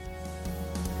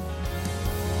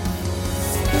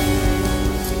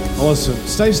Awesome.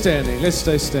 Stay standing. Let's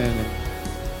stay standing.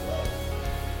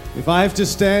 If I have to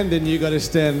stand, then you got to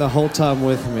stand the whole time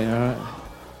with me, all right?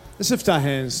 Let's lift our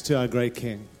hands to our great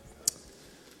King.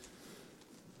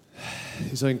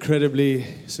 These are incredibly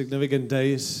significant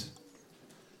days.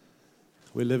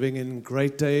 We're living in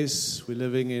great days. We're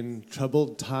living in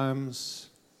troubled times.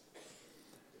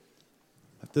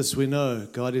 But this we know,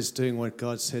 God is doing what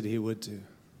God said He would do.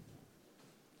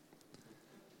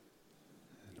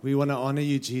 We want to honor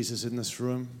you, Jesus, in this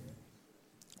room.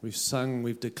 We've sung,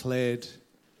 we've declared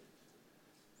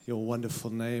your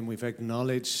wonderful name. We've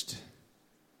acknowledged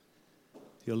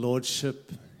your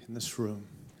lordship in this room,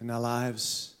 in our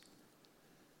lives,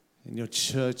 in your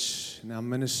church, in our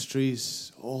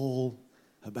ministries, all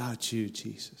about you,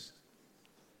 Jesus.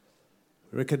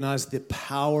 We recognize the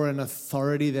power and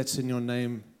authority that's in your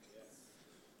name.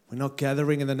 We're not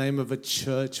gathering in the name of a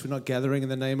church. We're not gathering in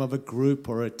the name of a group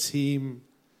or a team.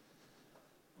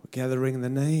 We're gathering in the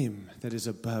name that is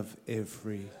above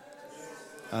every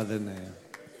other name.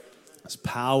 There's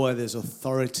power, there's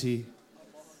authority,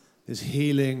 there's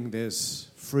healing, there's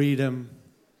freedom,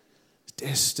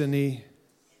 destiny.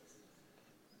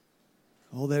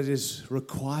 All that is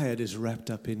required is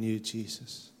wrapped up in you,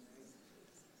 Jesus.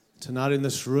 Tonight in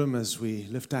this room, as we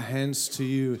lift our hands to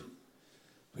you,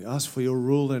 we ask for your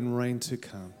rule and reign to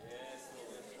come.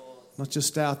 Not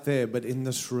just out there, but in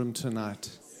this room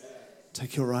tonight.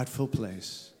 Take your rightful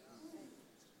place.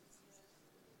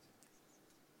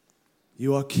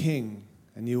 You are King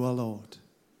and you are Lord.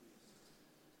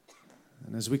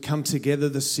 And as we come together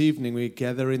this evening, we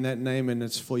gather in that name, and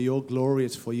it's for your glory,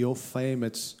 it's for your fame,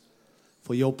 it's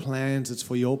for your plans, it's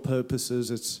for your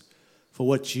purposes, it's for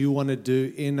what you want to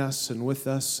do in us and with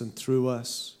us and through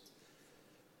us.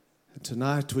 And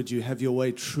tonight, would you have your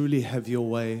way, truly have your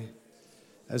way?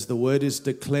 As the word is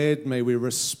declared, may we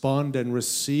respond and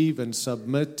receive and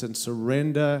submit and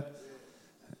surrender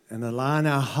and align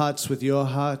our hearts with your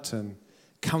heart and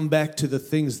come back to the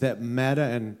things that matter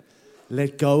and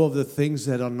let go of the things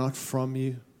that are not from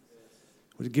you.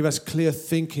 Would you give us clear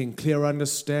thinking, clear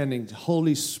understanding?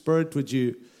 Holy Spirit, would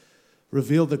you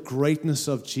reveal the greatness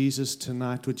of Jesus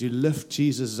tonight? Would you lift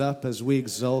Jesus up as we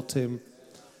exalt him?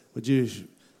 Would you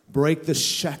break the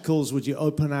shackles? Would you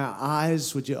open our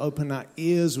eyes? Would you open our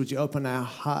ears? Would you open our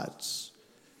hearts?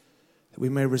 That we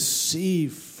may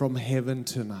receive from heaven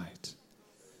tonight.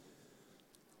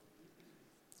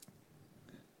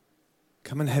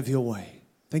 Come and have your way.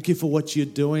 Thank you for what you're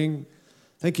doing.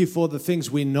 Thank you for the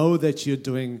things we know that you're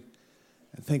doing.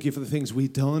 And thank you for the things we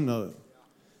don't know.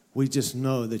 We just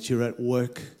know that you're at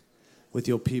work with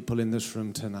your people in this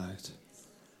room tonight.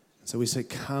 So we say,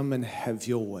 come and have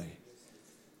your way.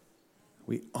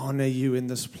 We honor you in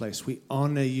this place. We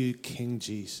honor you, King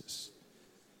Jesus.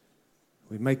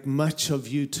 We make much of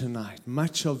you tonight.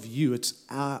 Much of you. It's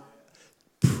our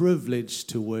privilege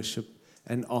to worship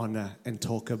and honor and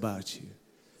talk about you.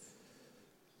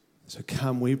 So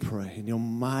come, we pray, in your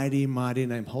mighty, mighty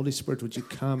name. Holy Spirit, would you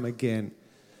come again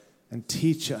and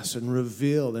teach us and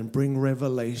reveal and bring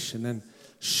revelation and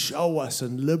show us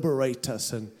and liberate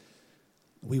us. And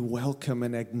we welcome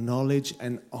and acknowledge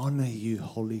and honor you,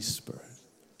 Holy Spirit,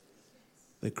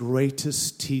 the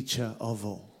greatest teacher of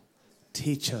all.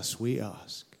 Teach us, we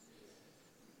ask,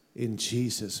 in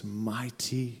Jesus'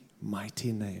 mighty,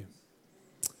 mighty name.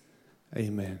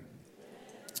 Amen.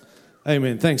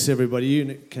 Amen. Thanks, everybody.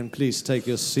 You can please take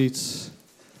your seats.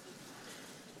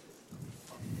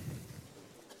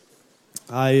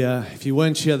 If you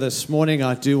weren't here this morning,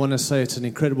 I do want to say it's an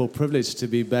incredible privilege to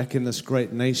be back in this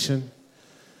great nation.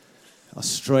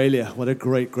 Australia, what a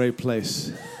great, great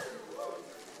place.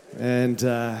 And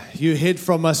you hid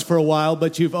from us for a while,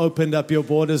 but you've opened up your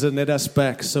borders and let us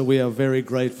back, so we are very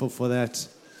grateful for that.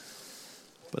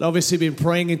 But obviously been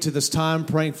praying into this time,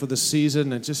 praying for the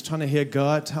season and just trying to hear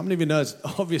God. How many of you know,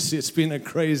 obviously it's been a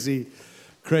crazy,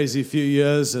 crazy few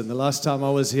years. And the last time I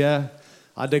was here,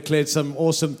 I declared some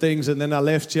awesome things and then I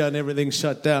left here and everything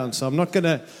shut down. So I'm not going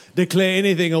to declare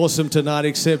anything awesome tonight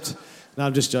except, no,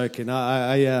 I'm just joking.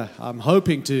 I'm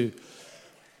hoping to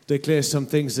declare some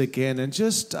things again and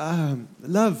just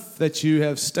love that you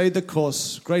have stayed the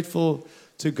course. Grateful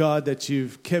to God that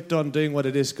you've kept on doing what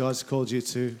it is God's called you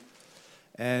to.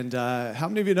 And how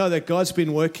many of you know that God's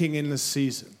been working in this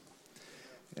season?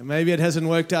 And maybe it hasn't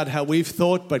worked out how we've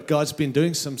thought, but God's been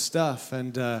doing some stuff.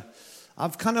 And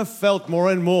I've kind of felt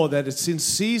more and more that it's in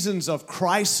seasons of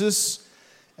crisis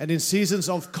and in seasons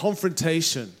of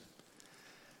confrontation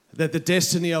that the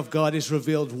destiny of God is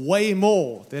revealed way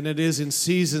more than it is in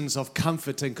seasons of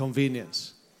comfort and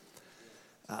convenience.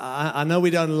 I know we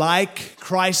don't like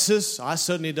crisis. I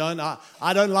certainly don't.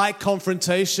 I don't like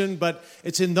confrontation, but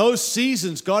it's in those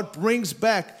seasons God brings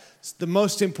back the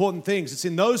most important things. It's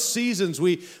in those seasons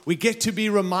we get to be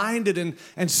reminded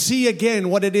and see again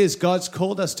what it is God's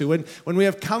called us to. When we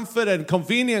have comfort and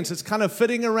convenience, it's kind of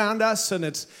fitting around us, and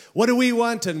it's what do we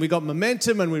want? And we got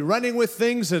momentum, and we're running with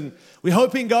things, and we're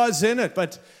hoping God's in it.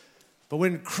 But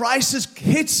when crisis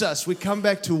hits us, we come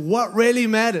back to what really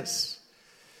matters.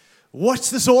 What's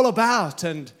this all about?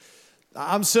 And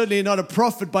I'm certainly not a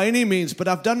prophet by any means, but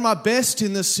I've done my best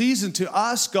in this season to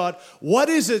ask God, what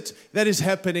is it that is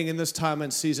happening in this time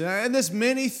and season? And there's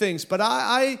many things, but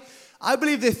I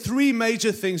believe there are three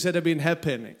major things that have been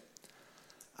happening.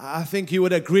 I think you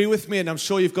would agree with me, and I'm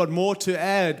sure you've got more to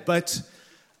add, but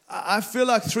I feel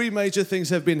like three major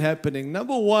things have been happening.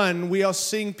 Number one, we are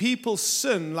seeing people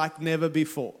sin like never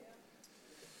before.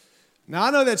 Now,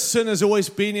 I know that sin has always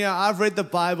been here. I've read the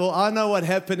Bible. I know what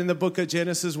happened in the book of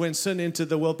Genesis when sin entered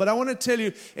the world. But I want to tell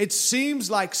you, it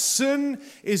seems like sin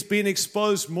is being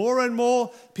exposed more and more.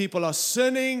 People are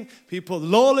sinning.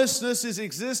 Lawlessness is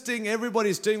existing.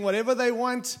 Everybody's doing whatever they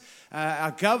want.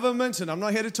 Our governments, and I'm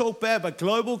not here to talk bad, but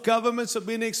global governments have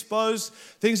been exposed.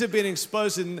 Things have been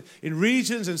exposed in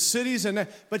regions and cities.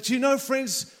 But you know,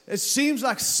 friends, it seems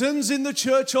like sin's in the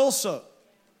church also.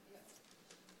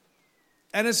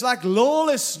 And it's like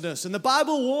lawlessness. And the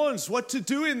Bible warns what to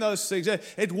do in those things.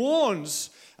 It warns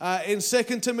in 2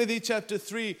 Timothy chapter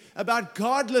 3 about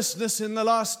godlessness in the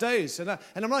last days. And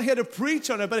I'm not here to preach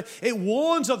on it, but it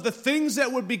warns of the things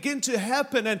that would begin to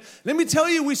happen. And let me tell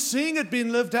you, we're seeing it being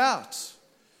lived out.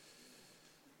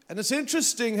 And it's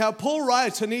interesting how Paul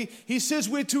writes, and he says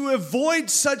we're to avoid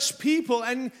such people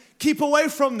and keep away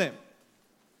from them.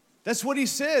 That's what he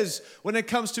says when it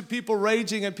comes to people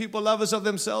raging and people lovers of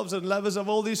themselves and lovers of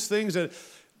all these things. And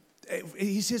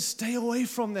he says, stay away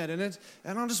from that. And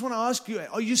I just want to ask you,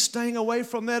 are you staying away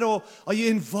from that, or are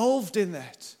you involved in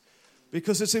that?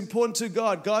 Because it's important to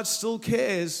God. God still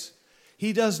cares.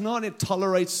 He does not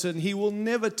tolerate sin. He will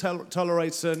never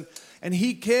tolerate sin. And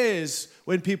he cares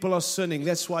when people are sinning.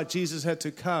 That's why Jesus had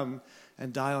to come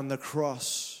and die on the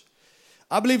cross.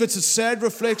 I believe it's a sad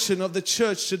reflection of the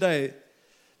church today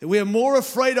that we are more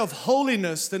afraid of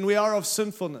holiness than we are of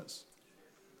sinfulness.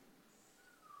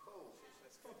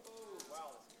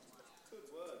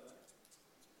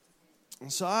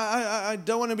 So I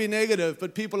don't want to be negative,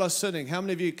 but people are sinning. How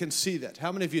many of you can see that?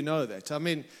 How many of you know that? I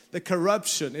mean, the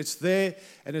corruption, it's there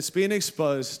and it's being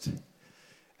exposed.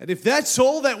 And if that's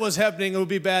all that was happening, it would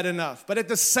be bad enough. But at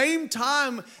the same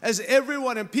time as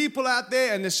everyone and people out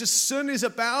there, and it's just sin is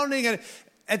abounding, and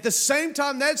at the same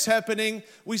time that's happening,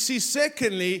 we see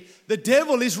secondly, the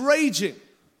devil is raging.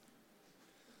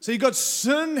 So you've got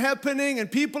sin happening and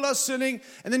people are sinning,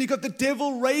 and then you've got the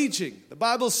devil raging. The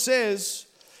Bible says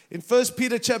in 1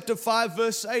 Peter chapter 5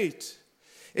 verse 8,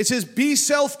 it says, be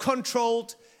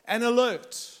self-controlled and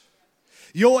alert.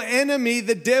 Your enemy,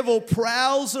 the devil,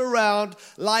 prowls around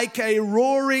like a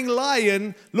roaring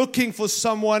lion looking for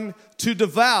someone to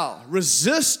devour.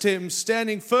 Resist him,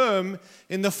 standing firm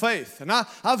in the faith. And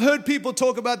I've heard people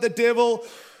talk about the devil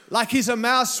like he's a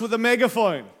mouse with a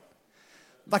megaphone.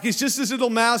 Like he's just this little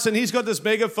mouse and he's got this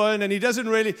megaphone and he doesn't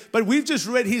really, but we've just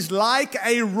read he's like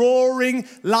a roaring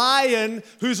lion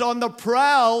who's on the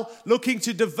prowl looking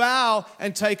to devour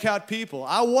and take out people.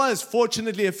 I was,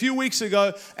 fortunately, a few weeks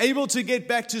ago, able to get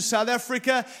back to South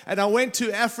Africa, and I went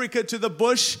to Africa to the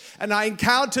bush and I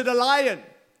encountered a lion.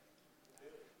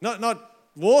 Not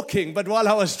walking, but while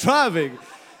I was driving.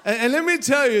 And let me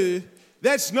tell you,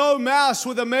 that's no mouse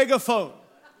with a megaphone.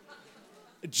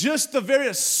 Just the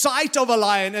very sight of a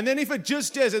lion. And then if it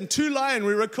just is, and two lion,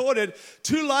 we recorded,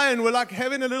 two lion were like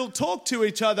having a little talk to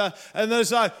each other. And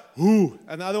there's like, who?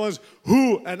 And the other one's,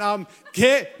 who? And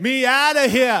get me out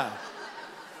of here.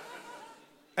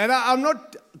 And I'm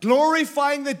not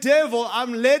glorifying the devil.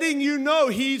 I'm letting you know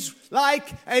he's like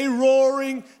a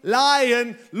roaring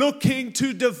lion looking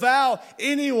to devour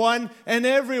anyone and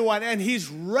everyone. And he's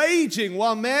raging.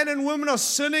 While man and woman are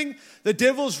sinning, the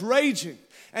devil's raging.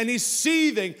 And he's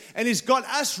seething, and he's got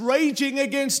us raging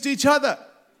against each other.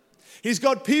 He's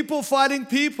got people fighting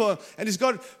people, and he's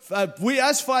got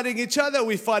us fighting each other.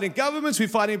 We're fighting governments, we're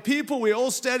fighting people. We're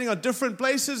all standing on different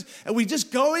places, and we're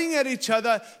just going at each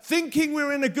other, thinking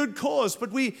we're in a good cause,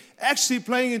 but we're actually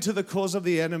playing into the cause of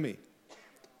the enemy.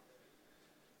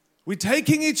 We're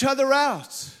taking each other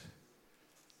out.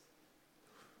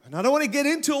 And I don't want to get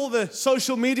into all the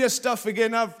social media stuff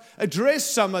again. I've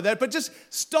addressed some of that, but just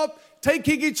stop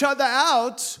taking each other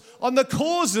out on the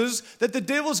causes that the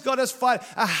devil's got us fight.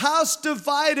 A house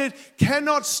divided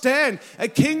cannot stand. A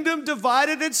kingdom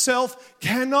divided itself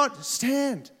cannot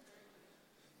stand.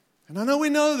 And I know we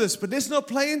know this, but let's not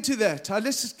play into that.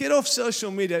 Let's just get off social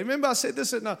media. Remember I said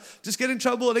this, just get in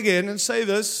trouble again and say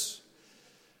this,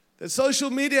 that social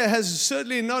media has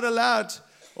certainly not allowed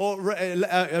or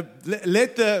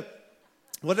let the,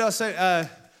 what did I say?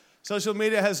 Social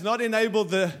media has not enabled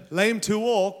the lame to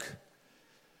walk,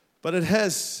 but it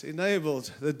has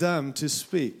enabled the dumb to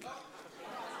speak.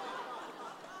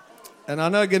 And I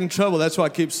know I get in trouble. That's why I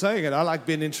keep saying it. I like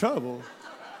being in trouble.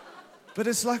 But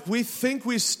it's like we think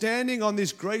we're standing on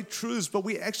these great truths, but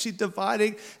we're actually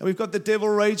dividing, and we've got the devil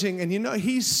raging. And you know,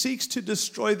 he seeks to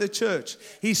destroy the church.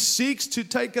 He seeks to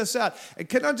take us out. And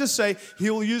can I just say,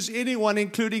 he'll use anyone,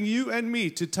 including you and me,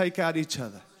 to take out each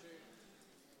other.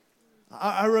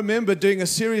 I remember doing a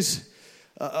series.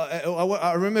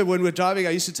 I remember when we were driving,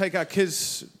 I used to take our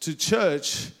kids to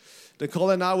church. Nicole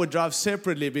and I would drive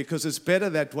separately because it's better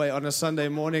that way on a Sunday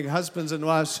morning. Husbands and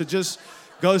wives should just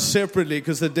go separately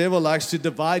because the devil likes to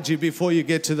divide you before you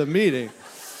get to the meeting.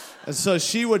 And so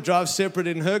she would drive separate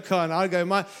in her car, and I'd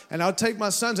go, and I'd take my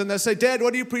sons, and they'd say, Dad,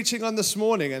 what are you preaching on this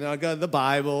morning? And I'd go, the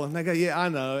Bible. And they go, yeah, I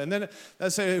know. And then they'd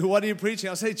say, what are you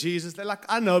preaching? I'd say, Jesus. They're like,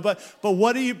 I know, but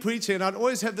what are you preaching? And I'd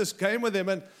always have this game with them.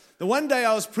 And the one day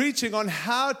I was preaching on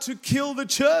how to kill the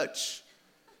church.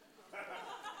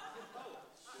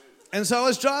 And so I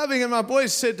was driving, and my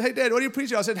boys said, hey, Dad, what are you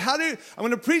preaching? I said, I'm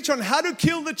going to preach on how to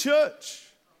kill the church.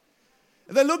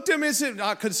 And they looked at me and said,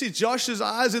 I could see Josh's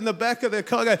eyes in the back of their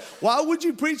car going, why would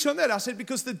you preach on that? I said,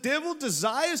 because the devil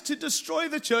desires to destroy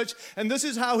the church, and this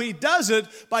is how he does it,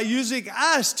 by using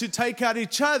us to take out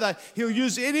each other. He'll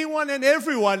use anyone and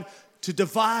everyone to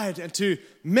divide and to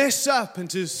mess up and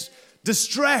to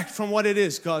distract from what it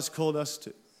is God's called us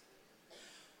to.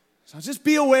 So just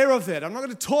be aware of that. I'm not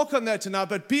going to talk on that tonight,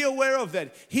 but be aware of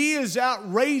that. He is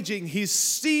outraging. He's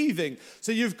seething.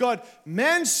 So you've got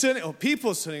man sinning, or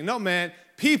people sinning, not man.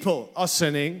 People are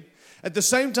sinning. At the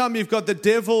same time, you've got the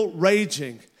devil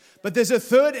raging. But there's a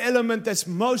third element that's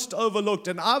most overlooked,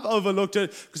 and I've overlooked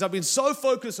it because I've been so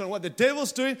focused on what the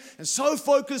devil's doing and so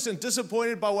focused and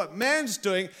disappointed by what man's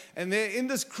doing. And they're in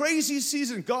this crazy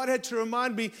season, God had to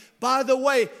remind me, by the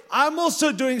way, I'm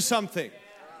also doing something.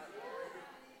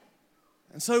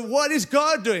 And so what is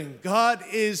God doing? God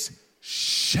is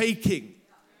shaking.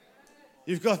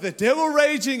 You've got the devil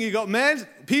raging. You've got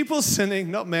people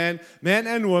sinning, not man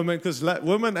and woman, because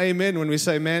women, amen, when we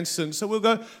say man sin. So we'll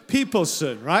go people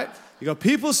sin, right? You've got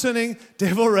people sinning,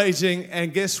 devil raging,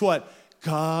 and guess what?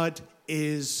 God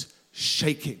is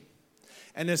shaking.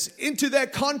 And it's into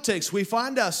that context we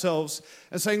find ourselves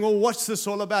and saying, well, what's this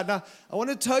all about? Now, I want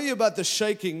to tell you about the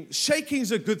shaking.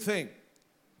 Shaking's a good thing.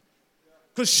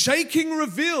 Because shaking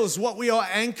reveals what we are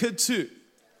anchored to.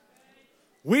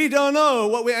 We don't know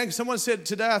what we're anchored. Someone said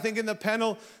today, I think in the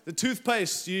panel, the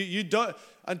toothpaste, you don't,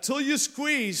 until you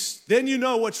squeeze, then you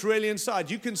know what's really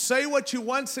inside. You can say what you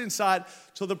want's inside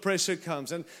till the pressure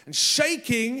comes. And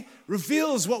shaking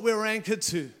reveals what we're anchored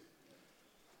to.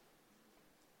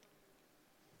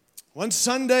 One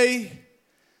Sunday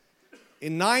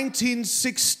in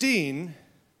 1916,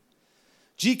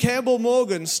 G. Campbell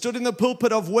Morgan stood in the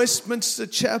pulpit of Westminster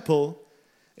Chapel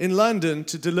in London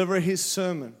to deliver his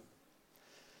sermon.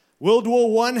 World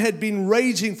War I had been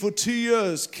raging for 2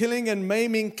 years, killing and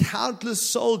maiming countless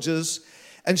soldiers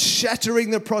and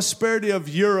shattering the prosperity of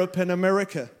Europe and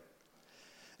America.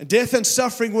 And death and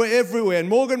suffering were everywhere. And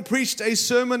Morgan preached a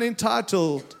sermon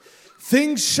entitled,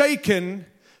 Things Shaken,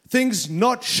 Things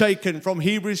Not Shaken, from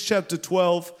Hebrews chapter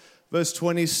 12, verse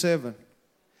 27.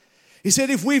 He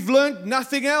said, if we've learned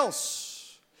nothing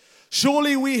else,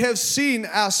 surely we have seen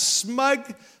our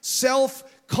smug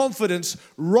self-confidence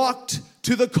rocked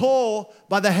to the core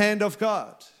by the hand of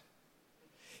God.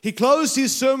 He closed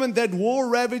his sermon that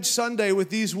war-ravaged Sunday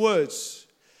with these words,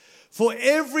 for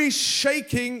every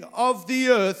shaking of the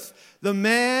earth, the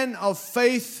man of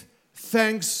faith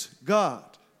thanks God.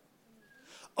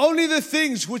 Only the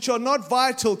things which are not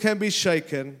vital can be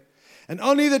shaken, and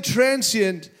only the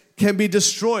transient can be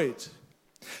destroyed.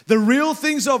 The real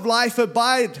things of life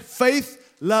abide,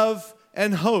 faith, love,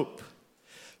 and hope.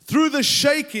 Through the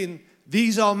shaking,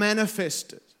 these are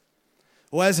manifested.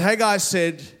 Or as Haggai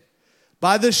said,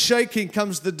 by the shaking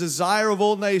comes the desire of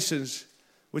all nations,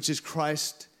 which is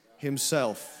Christ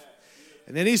himself.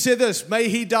 And then he said this, may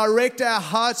he direct our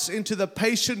hearts into the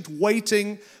patient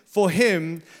waiting for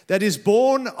him that is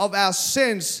born of our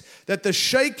sense that the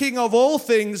shaking of all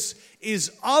things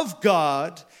is of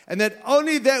God, and that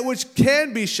only that which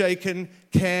can be shaken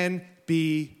can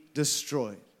be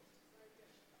destroyed.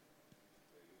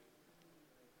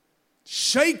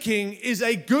 Shaking is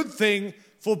a good thing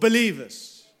for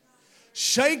believers.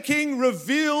 Shaking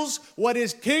reveals what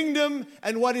is kingdom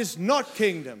and what is not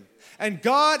kingdom. And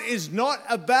God is not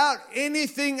about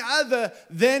anything other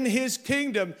than His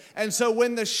kingdom. And so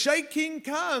when the shaking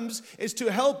comes, it's to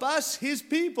help us, His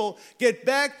people, get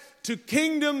back to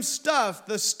kingdom stuff,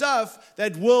 the stuff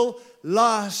that will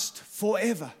last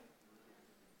forever.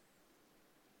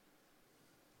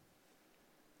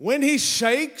 When He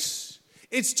shakes,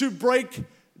 it's to break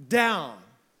down.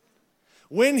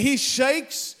 When He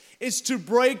shakes, it's to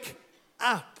break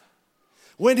up.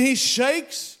 When He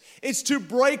shakes, it's to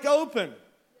break open.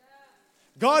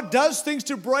 God does things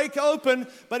to break open,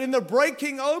 but in the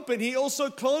breaking open, He also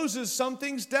closes some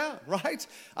things down, right?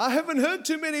 I haven't heard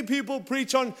too many people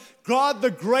preach on God, the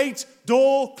great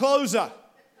door closer.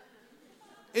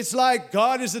 It's like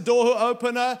God is the door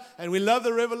opener, and we love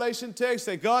the Revelation text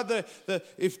that God,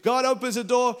 if God opens a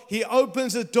door, He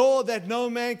opens a door that no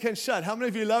man can shut. How many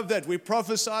of you love that? We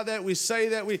prophesy that, we say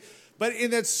that, but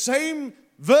in that same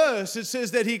verse, it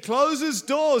says that He closes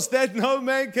doors that no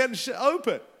man can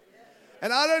open.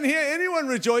 And I don't hear anyone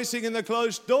rejoicing in the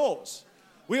closed doors.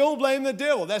 We all blame the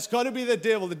devil. That's got to be the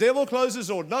devil. The devil closes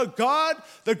doors. No, God,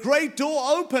 the great door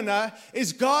opener,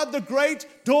 is God, the great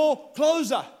door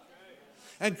closer.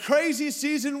 And crazy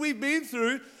season we've been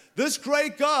through, this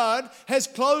great God has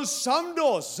closed some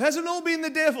doors. It hasn't all been the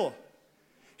devil.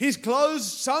 He's closed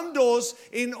some doors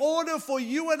in order for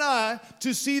you and I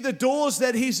to see the doors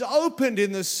that He's opened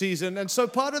in this season. And so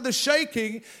part of the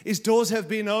shaking is doors have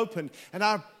been opened. And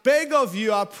I beg of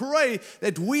you, I pray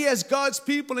that we as God's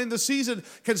people in the season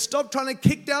can stop trying to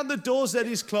kick down the doors that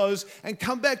He's closed and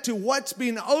come back to what's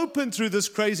been opened through this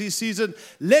crazy season.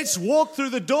 Let's walk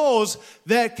through the doors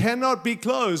that cannot be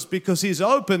closed because He's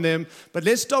opened them. But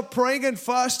let's stop praying and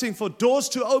fasting for doors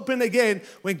to open again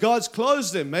when God's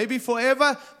closed them. Maybe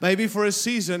forever, maybe for a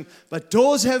season. But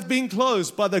doors have been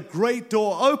closed by the great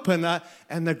door opener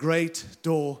and the great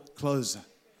door closer.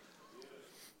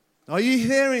 Are you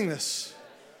hearing this?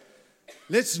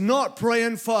 Let's not pray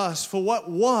and fast for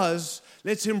what was.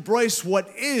 Let's embrace what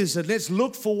is, and let's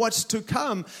look for what's to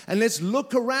come, and let's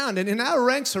look around. And in our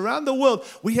ranks around the world,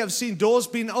 we have seen doors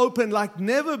being opened like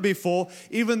never before,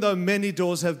 even though many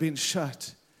doors have been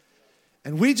shut.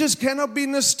 And we just cannot be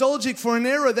nostalgic for an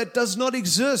era that does not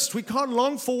exist. We can't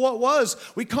long for what was.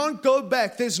 We can't go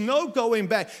back. There's no going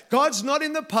back. God's not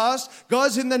in the past.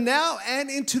 God's in the now and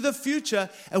into the future.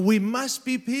 And we must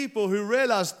be people who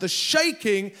realize the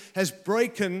shaking has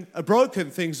broken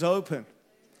things open.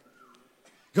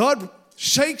 God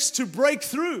shakes to break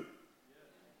through.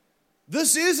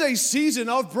 This is a season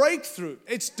of breakthrough.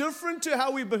 It's different to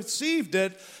how we perceived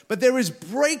it, but there is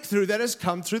breakthrough that has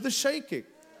come through the shaking.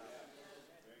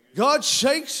 God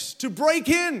shakes to break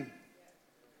in.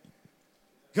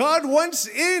 God wants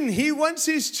in. He wants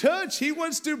His church. He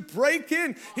wants to break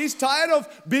in. He's tired of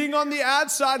being on the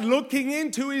outside looking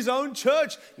into His own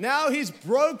church. Now He's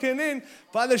broken in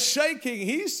by the shaking.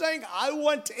 He's saying, I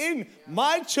want in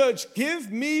my church.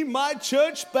 Give me my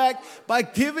church back by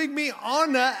giving me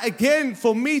honor again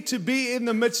for me to be in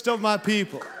the midst of my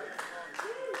people.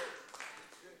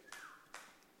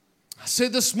 I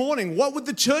said this morning, what would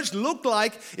the church look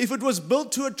like if it was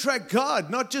built to attract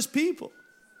God, not just people?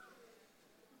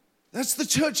 That's the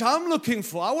church I'm looking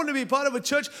for. I want to be part of a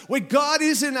church where God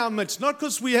is in our midst. Not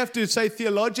because we have to say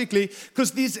theologically,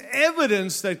 because there's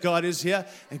evidence that God is here.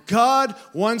 And God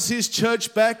wants His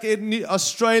church back in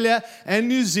Australia and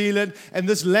New Zealand and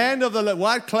this land of the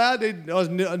white cloud in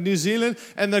New Zealand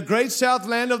and the great south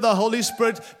land of the Holy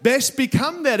Spirit best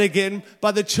become that again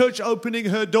by the church opening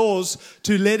her doors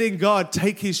to letting God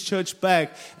take His church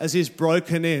back as He's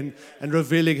broken in and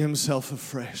revealing Himself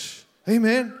afresh.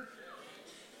 Amen.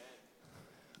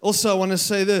 Also, I want to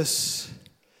say this.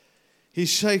 He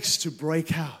shakes to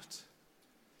break out.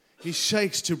 He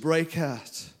shakes to break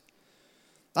out.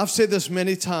 I've said this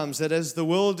many times that as the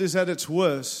world is at its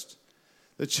worst,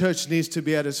 the church needs to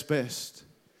be at its best.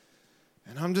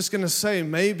 And I'm just going to say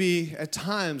maybe at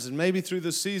times and maybe through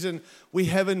the season, we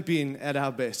haven't been at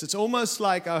our best. It's almost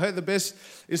like, I heard the best,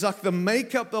 is like the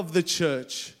makeup of the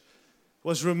church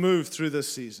was removed through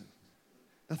this season.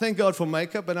 I thank God for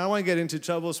makeup, and I won't get into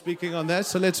trouble speaking on that,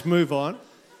 so let's move on.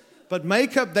 But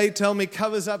makeup, they tell me,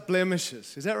 covers up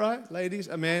blemishes. Is that right, ladies?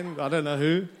 A man? I don't know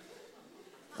who.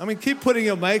 I mean, keep putting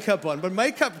your makeup on, but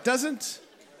makeup doesn't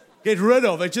get rid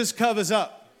of, it just covers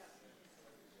up.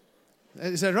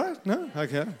 Is that right? No?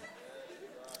 Okay.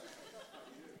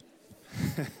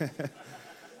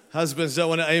 Husbands don't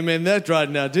want to amen that right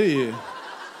now, do you?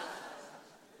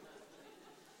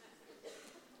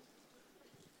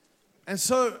 And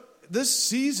so this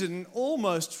season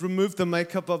almost removed the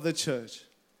makeup of the church.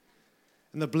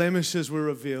 And the blemishes were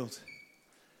revealed.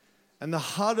 And the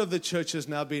heart of the church has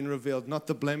now been revealed, not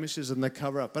the blemishes and the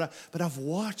cover-up. But I've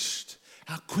watched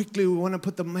how quickly we want to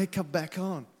put the makeup back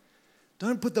on.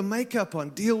 Don't put the makeup on.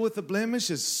 Deal with the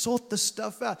blemishes. Sort the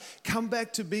stuff out. Come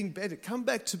back to being better. Come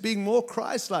back to being more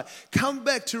Christ-like. Come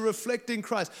back to reflecting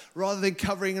Christ rather than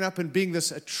covering it up and being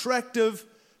this attractive,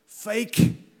 fake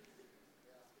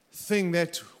thing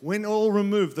that when all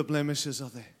removed, the blemishes are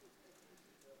there.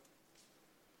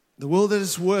 The world at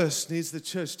its worst needs the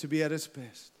church to be at its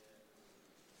best.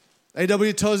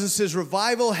 A.W. Tozer says,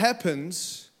 revival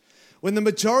happens when the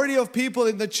majority of people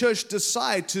in the church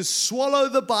decide to swallow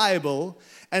the Bible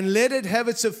and let it have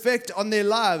its effect on their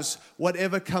lives,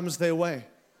 whatever comes their way.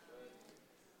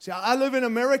 See, I live in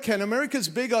America, and America's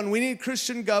big on we need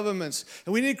Christian governments,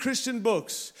 and we need Christian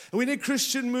books, and we need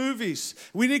Christian movies,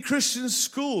 we need Christian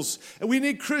schools, and we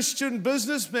need Christian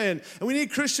businessmen, and we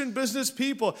need Christian business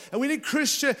people, and we need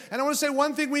Christian, and I want to say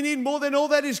one thing we need more than all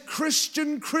that is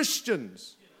Christian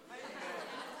Christians.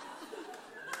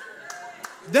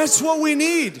 That's what we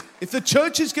need. If the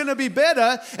church is going to be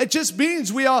better, it just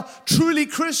means we are truly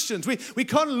Christians. We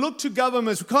can't look to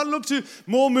governments. We can't look to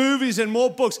more movies and more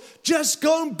books. Just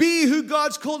go and be who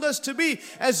God's called us to be.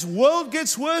 As world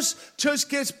gets worse, church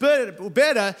gets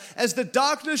better. As the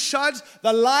darkness shines,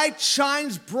 the light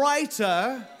shines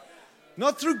brighter.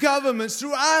 Not through governments,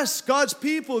 through us, God's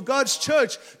people, God's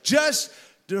church. Just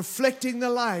reflecting the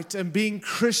light and being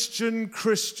Christian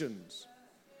Christians.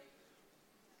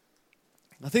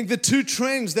 I think the two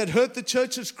trends that hurt the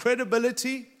church's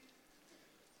credibility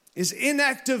is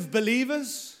inactive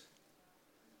believers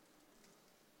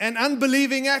and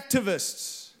unbelieving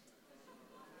activists.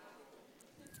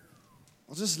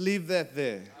 I'll just leave that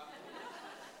there.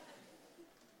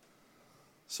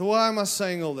 So why am I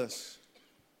saying all this?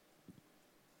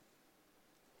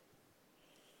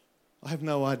 I have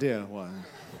no idea why.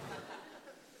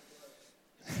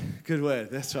 Good word,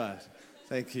 that's right.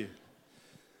 Thank you.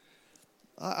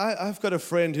 I've got a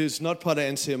friend who's not part of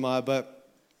NCMI, but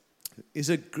he's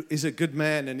a good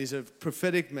man, and he's a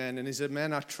prophetic man, and he's a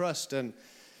man I trust. And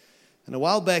a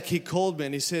while back, he called me,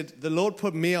 and he said, the Lord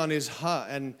put me on his heart.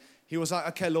 And he was like,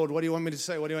 okay, Lord, what do you want me to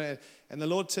say? What do you want to... And the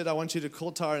Lord said, I want you to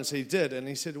call Tyrone. So he did. And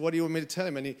he said, what do you want me to tell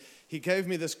him? And he gave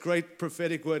me this great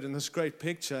prophetic word and this great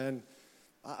picture. And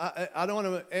I don't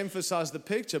want to emphasize the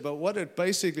picture, but what it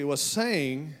basically was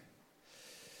saying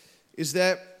is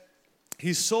that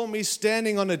he saw me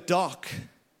standing on a dock,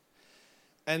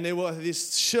 and there were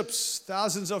these ships,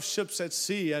 thousands of ships at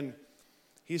sea, and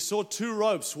he saw two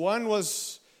ropes. One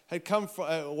was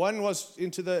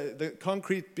into the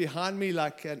concrete behind me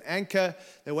like an anchor.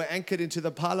 They were anchored into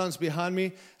the pylons behind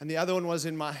me, and the other one was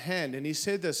in my hand. And he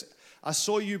said this, I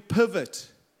saw you pivot.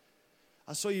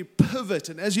 I saw you pivot,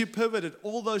 and as you pivoted,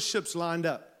 all those ships lined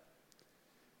up.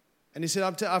 And he said,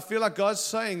 I feel like God's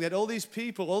saying that all these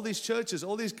people, all these churches,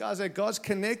 all these guys that God's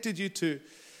connected you to,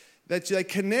 that they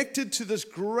connected to this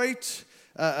great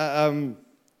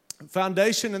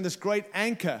foundation and this great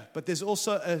anchor, but there's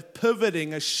also a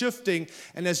pivoting, a shifting,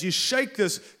 and as you shake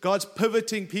this, God's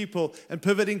pivoting people and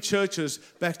pivoting churches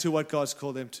back to what God's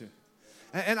called them to.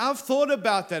 And I've thought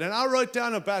about that, and I wrote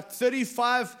down about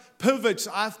 35 pivots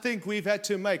I think we've had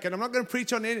to make. And I'm not going to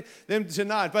preach on any of them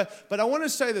tonight, but I want to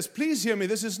say this. Please hear me.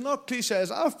 This is not cliche.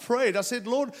 As I've prayed, I said,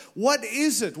 Lord, what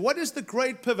is it? What is the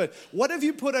great pivot? What have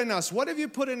you put in us? What have you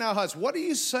put in our hearts? What are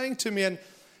you saying to me? And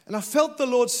I felt the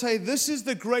Lord say, this is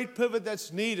the great pivot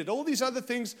that's needed. All these other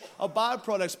things are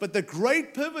byproducts, but the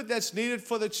great pivot that's needed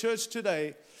for the church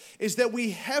today is that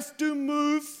we have to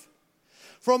move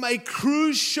from a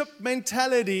cruise ship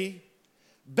mentality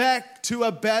back to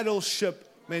a battleship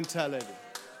mentality.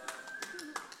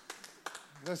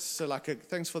 That's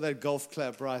thanks for that golf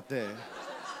clap right there.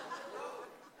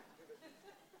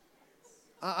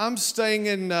 I'm staying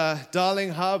in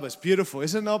Darling Harbour. It's beautiful.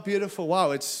 Is it not beautiful?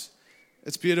 Wow, it's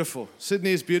beautiful.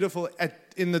 Sydney is beautiful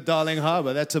in the Darling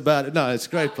Harbour. That's about it. No, it's a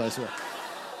great place.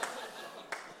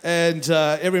 And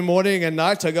every morning and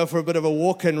night, I go for a bit of a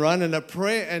walk and run and a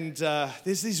prayer. And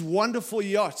there's these wonderful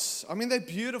yachts. I mean, they're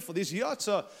beautiful. These yachts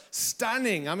are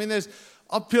stunning. I mean, there's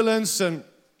opulence,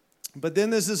 but then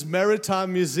there's this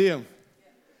maritime museum.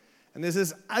 And there's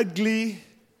this ugly,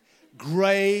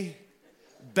 gray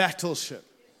battleship.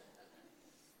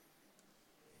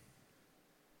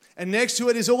 And next to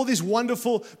it is all these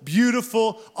wonderful,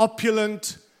 beautiful,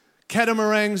 opulent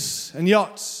catamarans and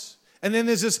yachts. And then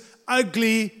there's this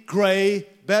ugly, gray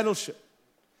battleship.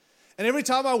 And every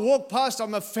time I walk past,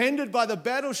 I'm offended by the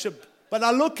battleship. But I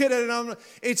look at it and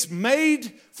it's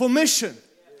made for mission.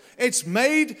 It's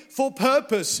made for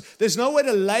purpose. There's nowhere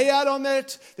to lay out on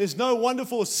that. There's no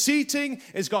wonderful seating.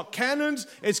 It's got cannons.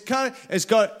 It's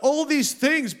got all these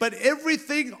things. But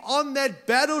everything on that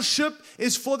battleship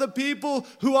is for the people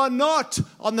who are not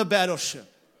on the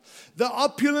battleship. The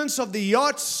opulence of the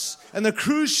yachts and the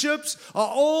cruise ships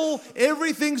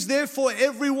everything's there for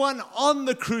everyone on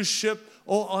the cruise ship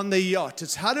or on the yacht.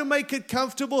 It's how to make it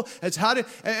comfortable.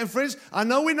 And friends, I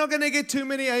know we're not going to get too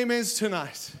many amens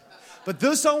tonight. But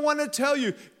this I want to tell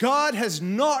you, God has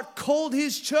not called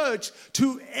His church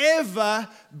to ever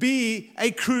be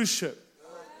a cruise ship.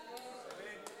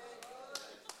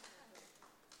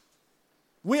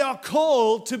 We are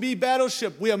called to be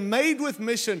battleship. We are made with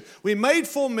mission. We're made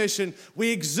for mission. We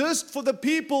exist for the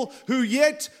people who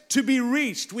yet to be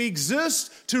reached. We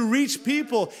exist to reach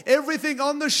people. Everything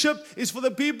on the ship is for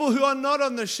the people who are not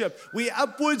on the ship. We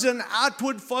upwards and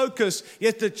outward focus.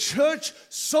 Yet the church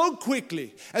so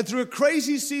quickly, and through a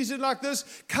crazy season like this,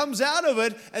 comes out of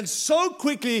it and so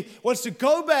quickly wants to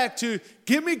go back to,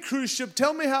 give me cruise ship,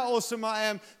 tell me how awesome I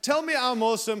am, tell me I'm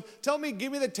awesome,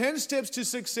 give me the 10 steps to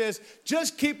success,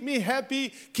 just keep me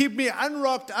happy, keep me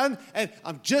unrocked, and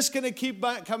I'm just going to keep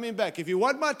coming back. If you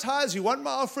want my tithes, you want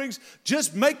my offerings,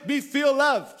 just make me feel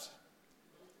loved.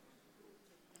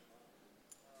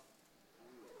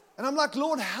 And I'm like,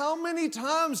 Lord, how many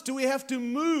times do we have to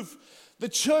move the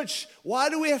church? Why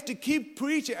do we have to keep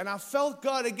preaching? And I felt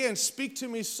God again speak to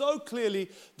me so clearly.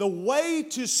 The way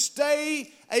to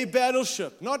stay a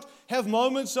battleship, not have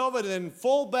moments of it and then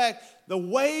fall back. The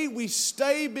way we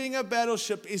stay being a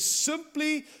battleship is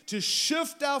simply to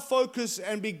shift our focus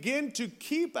and begin to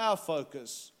keep our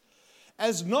focus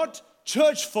as not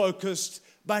church focused,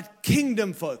 but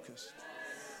kingdom focused.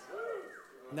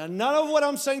 Now, none of what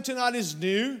I'm saying tonight is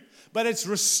new. But it's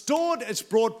restored, it's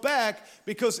brought back,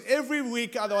 because every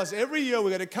week, otherwise every year, we're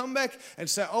going to come back and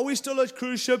say, are we still a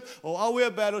cruise ship or are we a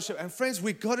battleship? And friends,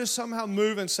 we've got to somehow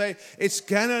move and say, it's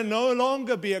going to no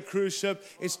longer be a cruise ship.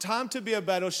 It's time to be a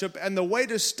battleship. And the way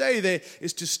to stay there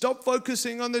is to stop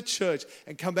focusing on the church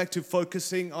and come back to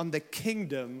focusing on the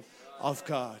kingdom of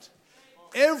God.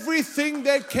 Everything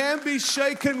that can be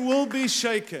shaken will be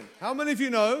shaken. How many of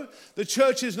you know the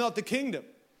church is not the kingdom?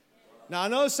 Now, I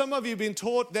know some of you have been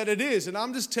taught that it is, and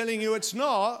I'm just telling you it's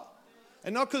not.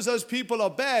 And not because those people are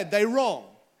bad, they're wrong.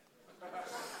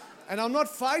 And I'm not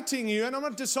fighting you, and I'm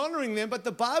not dishonoring them, but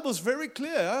the Bible's very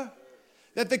clear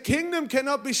that the kingdom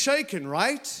cannot be shaken,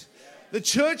 right? The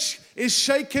church is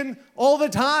shaken all the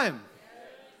time.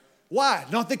 Why?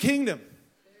 Not the kingdom.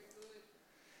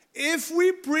 If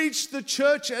we preach the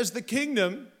church as the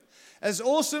kingdom, as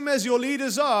awesome as your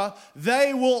leaders are,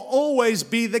 they will always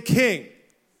be the king.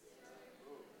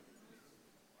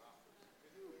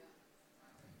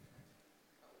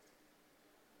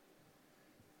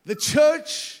 The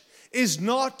church is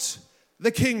not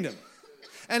the kingdom.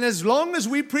 And as long as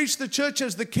we preach the church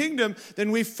as the kingdom,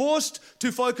 then we're forced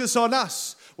to focus on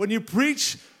us. When you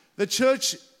preach the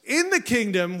church in the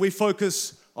kingdom, we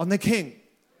focus on the king.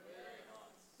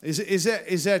 Is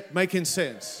that making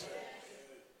sense?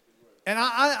 And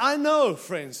I know,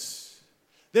 friends,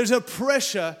 there's a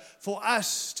pressure for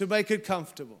us to make it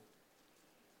comfortable.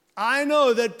 I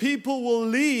know that people will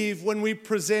leave when we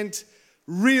present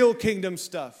real kingdom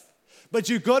stuff. But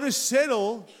you've got to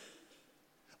settle.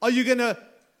 Are you going to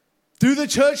do the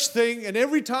church thing and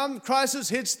every time crisis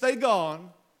hits, they're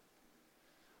gone?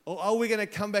 Or are we going to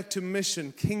come back to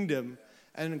mission, kingdom,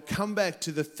 and come back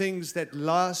to the things that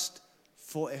last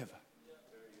forever?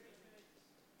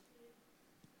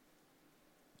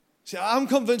 See, I'm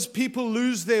convinced people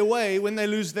lose their way when they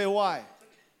lose their why.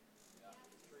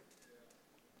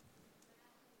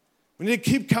 We need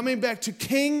to keep coming back to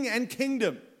king and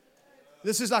kingdom.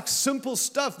 This is like simple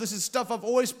stuff. This is stuff I've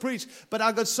always preached. But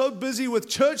I got so busy with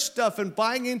church stuff and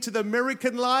buying into the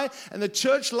American lie and the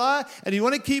church lie. And you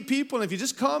want to keep people. And if you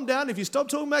just calm down, if you stop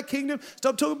talking about kingdom,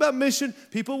 stop talking about mission,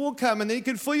 people will come. And then you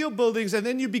can fill your buildings. And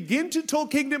then you begin to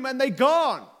talk kingdom and they're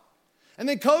gone. And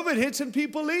then COVID hits and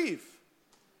people leave.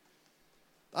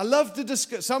 I loved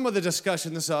some of the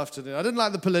discussion this afternoon. I didn't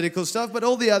like the political stuff, but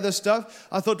all the other stuff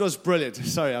I thought was brilliant.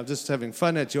 Sorry, I'm just having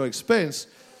fun at your expense.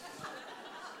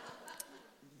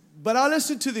 But I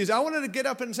listened to these. I wanted to get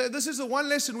up and say, this is the one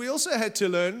lesson we also had to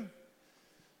learn.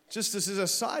 Just this is a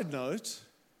side note.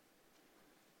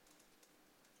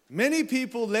 Many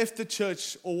people left the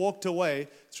church or walked away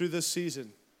through this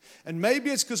season. And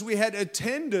maybe it's because we had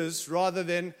attenders rather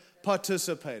than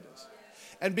participators.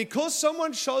 And because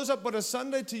someone shows up on a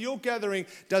Sunday to your gathering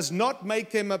does not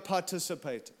make them a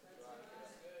participator.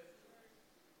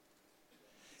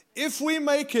 if we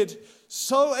make it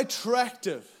so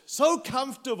attractive, so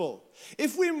comfortable,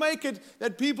 if we make it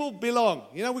that people belong,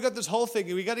 we got this whole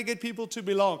thing, we got to get people to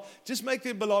belong. Just make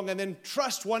them belong and then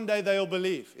trust one day they'll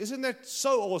believe. Isn't that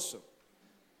so awesome?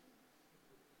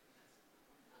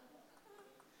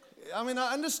 I mean,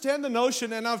 I understand the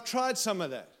notion and I've tried some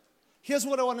of that. Here's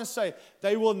what I want to say.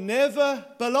 They will never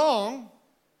belong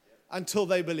until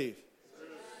they believe.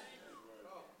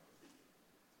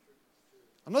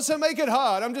 I'm not saying make it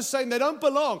hard. I'm just saying they don't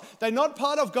belong. They're not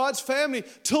part of God's family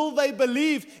till they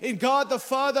believe in God the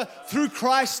Father through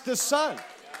Christ the Son.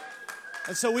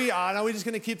 And so we're just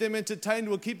going to keep them entertained.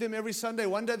 We'll keep them every Sunday.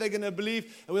 One day they're going to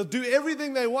believe and we'll do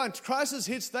everything they want. Crisis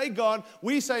hits, they gone.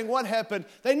 We saying what happened?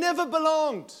 They never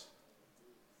belonged.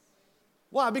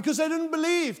 Why? Because they didn't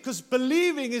believe. Because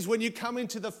believing is when you come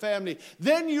into the family.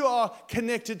 Then you are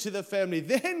connected to the family.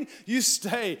 Then you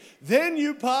stay. Then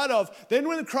you're part of. Then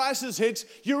when the crisis hits,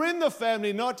 you're in the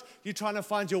family, not you're trying to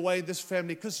find your way in this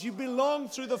family. Because you belong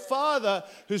through the Father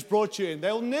who's brought you in.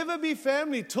 They'll never be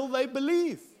family till they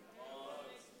believe.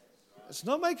 Let's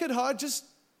not make it hard. Just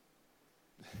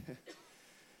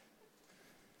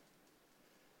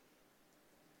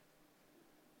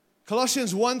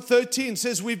Colossians 1:13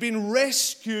 says we've been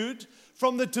rescued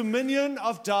from the dominion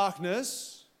of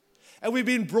darkness and we've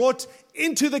been brought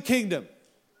into the kingdom.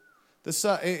 The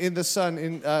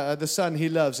Son he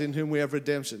loves, in whom we have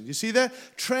redemption. You see that?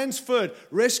 Transferred,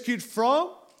 rescued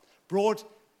from, brought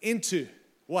into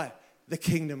what? The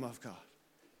kingdom of God.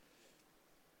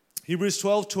 Hebrews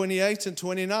 12:28 and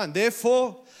 29.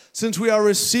 Therefore, since we are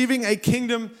receiving a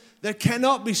kingdom that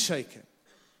cannot be shaken,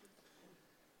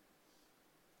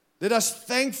 let us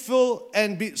thankful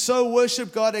and so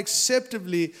worship God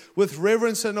acceptably with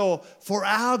reverence and awe, for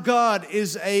our God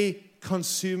is a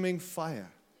consuming fire.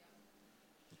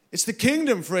 It's the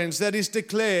kingdom, friends, that is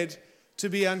declared to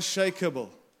be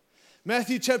unshakable.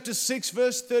 Matthew chapter 6,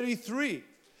 verse 33.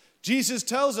 Jesus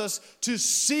tells us to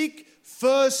seek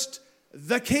first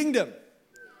the kingdom,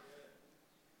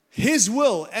 His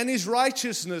will and His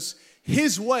righteousness,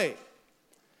 His way,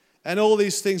 and all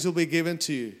these things will be given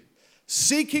to you.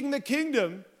 Seeking the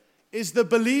kingdom is the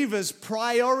believer's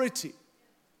priority.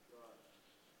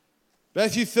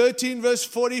 Matthew 13, verse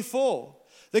 44.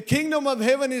 The kingdom of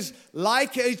heaven is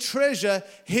like a treasure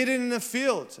hidden in a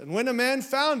field. And when a man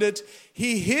found it,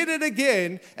 he hid it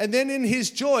again, and then in his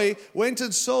joy went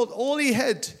and sold all he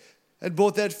had and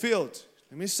bought that field.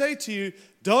 Let me say to you,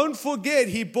 don't forget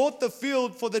he bought the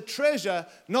field for the treasure,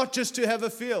 not just to have a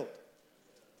field.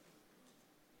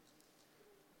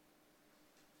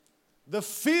 The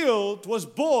field was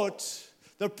bought,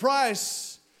 the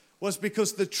price was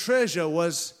because the treasure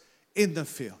was in the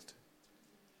field.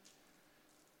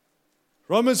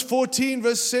 Romans 14,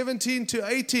 verse 17 to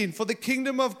 18. For the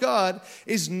kingdom of God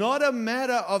is not a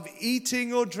matter of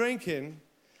eating or drinking,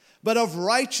 but of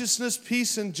righteousness,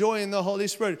 peace, and joy in the Holy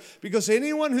Spirit. Because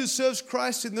anyone who serves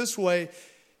Christ in this way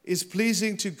is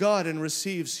pleasing to God and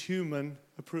receives human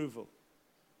approval.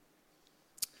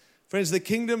 Friends, the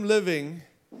kingdom living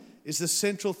is the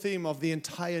central theme of the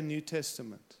entire New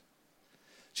Testament.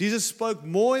 Jesus spoke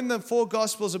more in the four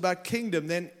Gospels about kingdom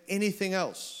than anything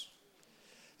else.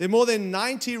 There are more than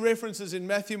 90 references in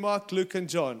Matthew, Mark, Luke, and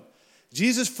John.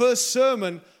 Jesus' first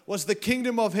sermon was the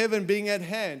kingdom of heaven being at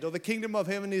hand, or the kingdom of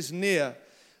heaven is near,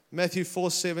 Matthew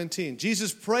 4:17.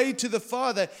 Jesus prayed to the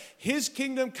Father, His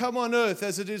kingdom come on earth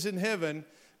as it is in heaven,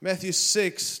 Matthew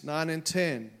 6, 9, and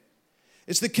 10.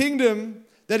 It's the kingdom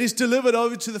that is delivered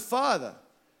over to the Father.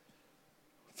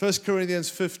 1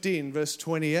 Corinthians 15, verse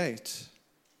 28.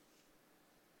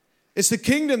 It's the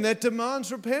kingdom that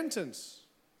demands repentance.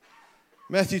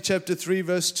 Matthew chapter 3,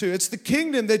 verse 2. It's the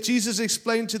kingdom that Jesus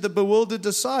explained to the bewildered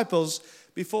disciples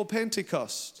before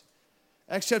Pentecost.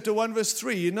 Acts chapter 1, verse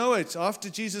 3. You know it. After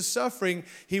Jesus' suffering,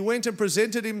 He went and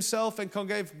presented Himself and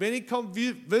gave many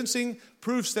convincing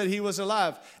proofs that He was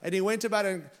alive. And He went about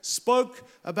and spoke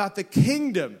about the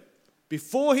kingdom.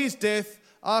 Before His death,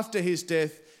 after His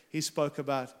death, He spoke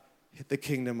about the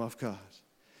kingdom of God.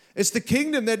 It's the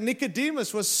kingdom that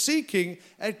Nicodemus was seeking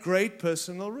at great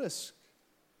personal risk.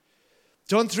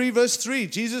 John 3, verse 3,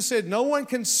 Jesus said, no one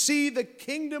can see the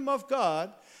kingdom of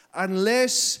God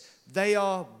unless they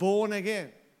are born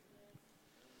again.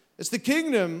 It's the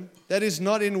kingdom that is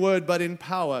not in word but in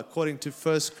power, according to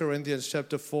 1 Corinthians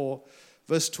chapter 4,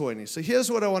 verse 20. So here's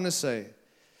what I want to say.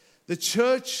 The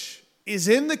church is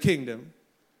in the kingdom,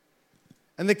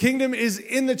 and the kingdom is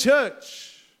in the church.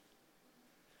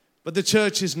 But the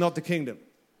church is not the kingdom.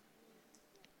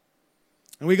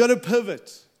 And we got to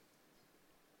pivot.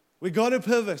 We got to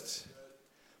pivot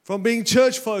from being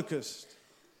church-focused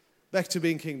back to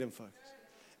being kingdom-focused.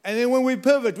 And then when we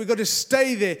pivot, we've got to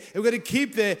stay there. We've got to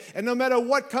keep there. And no matter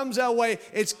what comes our way,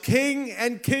 it's king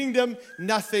and kingdom,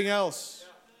 nothing else.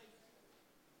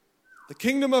 The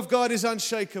kingdom of God is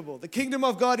unshakable. The kingdom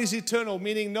of God is eternal,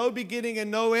 meaning no beginning and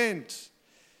no end.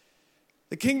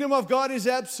 The kingdom of God is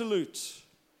absolute,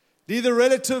 neither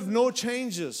relative nor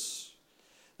changes.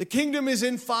 The kingdom is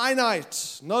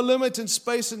infinite, no limit in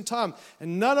space and time.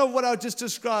 And none of what I just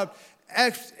described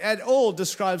at all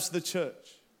describes the church.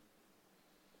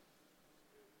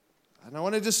 And I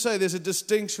want to just say there's a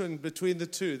distinction between the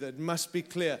two that must be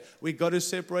clear. We've got to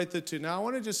separate the two. Now, I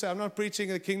want to just say I'm not preaching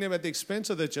the kingdom at the expense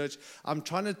of the church. I'm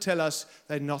trying to tell us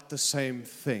they're not the same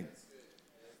thing.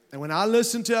 And when I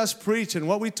listen to us preach and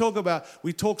what we talk about,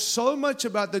 we talk so much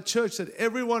about the church that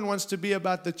everyone wants to be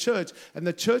about the church. And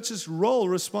the church's role,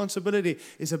 responsibility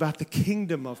is about the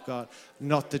kingdom of God,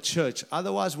 not the church.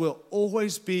 Otherwise, we'll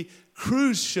always be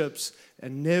cruise ships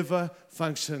and never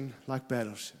function like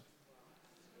battleships.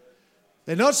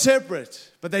 They're not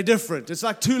separate, but they're different. It's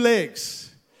like two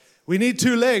legs. We need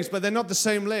two legs, but they're not the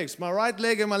same legs. My right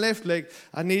leg and my left leg,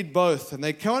 I need both. And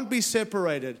they can't be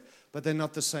separated, but they're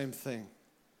not the same thing.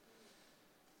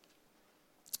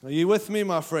 Are you with me,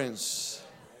 my friends?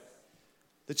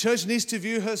 The church needs to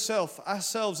view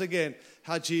ourselves again,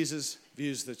 how Jesus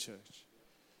views the church.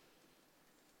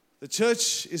 The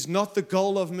church is not the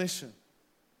goal of mission.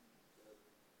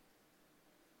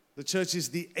 The church is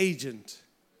the agent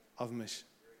of mission.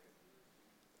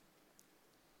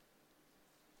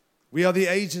 We are the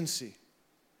agency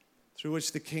through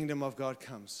which the kingdom of God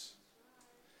comes.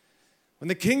 When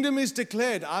the kingdom is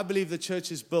declared, I believe the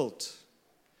church is built.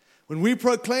 When we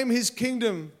proclaim His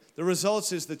kingdom, the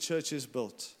result is the church is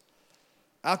built.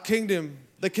 Our kingdom,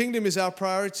 the kingdom is our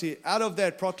priority. Out of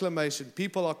that proclamation,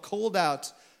 people are called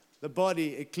out, the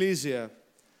body, ecclesia,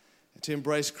 to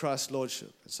embrace Christ's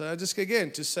lordship. So just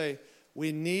again to say,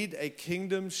 we need a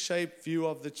kingdom-shaped view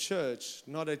of the church,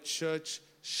 not a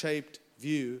church-shaped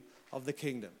view of the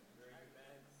kingdom.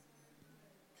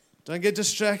 Don't get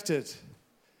distracted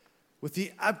with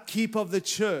the upkeep of the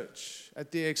church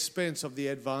at the expense of the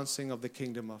advancing of the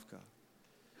kingdom of God.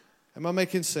 Am I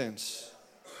making sense?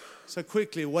 So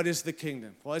quickly, what is the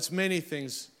kingdom? Well, it's many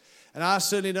things. And I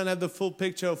certainly don't have the full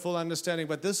picture or full understanding,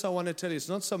 but this I want to tell you, it's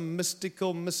not some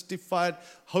mystical, mystified,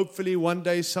 hopefully one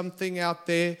day something out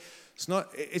there.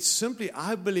 It's simply,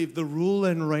 I believe, the rule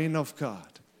and reign of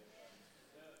God.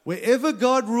 Wherever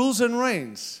God rules and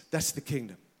reigns, that's the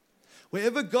kingdom.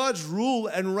 Wherever God's rule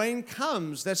and reign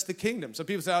comes, that's the kingdom. So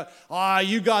people say,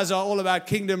 you guys are all about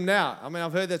kingdom now. I mean,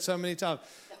 I've heard that so many times.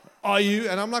 Are you?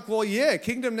 And I'm like, well, yeah,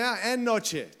 kingdom now and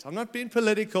not yet. I'm not being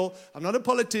political. I'm not a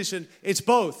politician. It's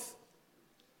both.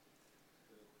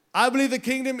 I believe the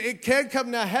kingdom, it can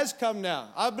come now, has come now.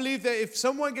 I believe that if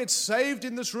someone gets saved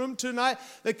in this room tonight,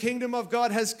 the kingdom of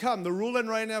God has come. The rule and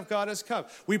reign of God has come.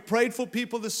 We prayed for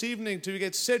people this evening to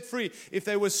get set free. If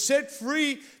they were set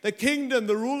free, the kingdom,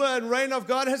 the ruler and reign of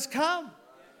God has come.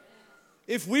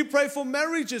 If we pray for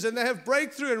marriages and they have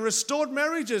breakthrough and restored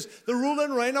marriages, the rule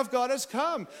and reign of God has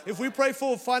come. If we pray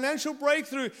for financial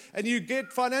breakthrough and you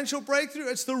get financial breakthrough,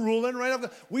 it's the rule and reign of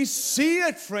God. We see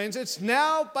it, friends. It's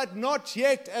now, but not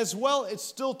yet as well. It's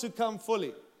still to come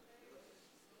fully.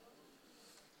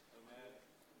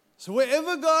 So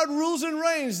wherever God rules and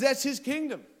reigns, that's His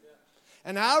kingdom.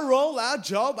 And our role, our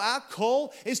job, our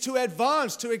call is to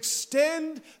advance, to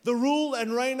extend the rule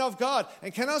and reign of God.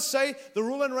 And can I say, the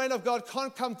rule and reign of God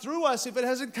can't come through us if it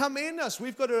hasn't come in us.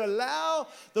 We've got to allow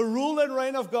the rule and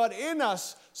reign of God in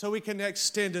us so we can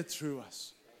extend it through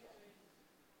us.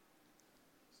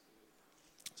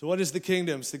 So what is the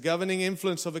kingdom? It's the governing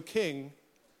influence of a king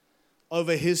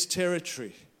over his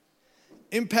territory,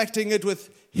 impacting it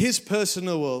with his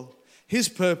personal will, his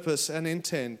purpose and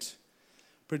intent,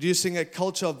 producing a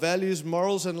culture of values,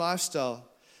 morals, and lifestyle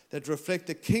that reflect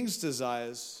the king's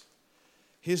desires,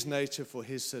 his nature for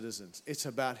his citizens. It's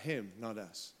about him, not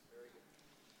us.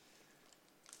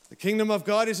 The kingdom of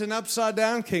God is an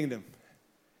upside-down kingdom.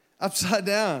 Upside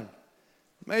down.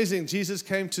 Amazing. Jesus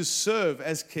came to serve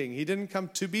as king. He didn't come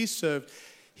to be served.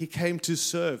 He came to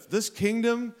serve. This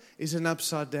kingdom is an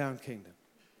upside-down kingdom.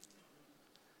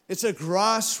 It's a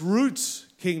grassroots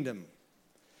kingdom.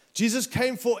 Jesus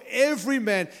came for every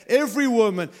man, every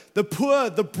woman, the poor,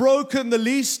 the broken, the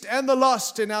least, and the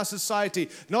lost in our society.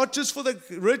 Not just for the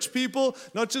rich people,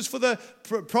 not just for the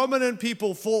prominent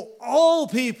people, for all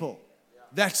people.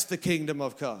 That's the kingdom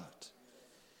of God.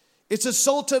 It's a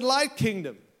salt and light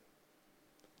kingdom.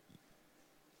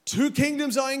 Two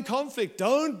kingdoms are in conflict.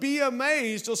 Don't be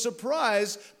amazed or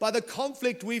surprised by the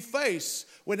conflict we face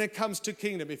when it comes to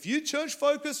kingdom. If you church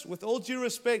focus, with all due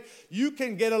respect, you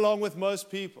can get along with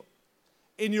most people.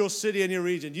 in your city and your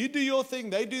region. You do your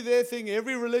thing, they do their thing,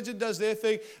 every religion does their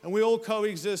thing, and we all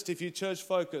coexist if you're church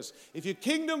focused. If you're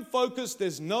kingdom focused,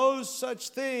 there's no such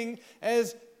thing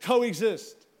as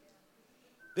coexist.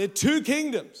 There are two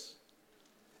kingdoms.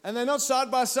 And they're not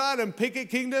side by side and pick a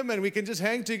kingdom and we can just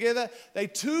hang together. They're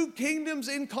two kingdoms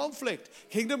in conflict.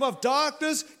 Kingdom of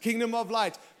darkness, kingdom of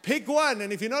light. Pick one,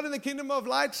 and if you're not in the kingdom of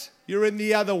light, you're in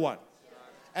the other one.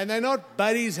 And they're not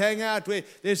buddies hang out where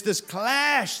there's this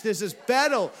clash, there's this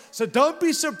battle. So don't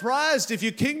be surprised if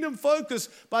you're kingdom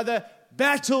focused by the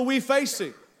battle we're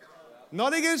facing.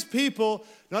 Not against people,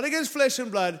 not against flesh and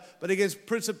blood, but against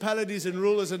principalities and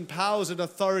rulers and powers and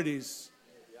authorities.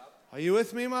 Are you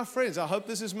with me, my friends? I hope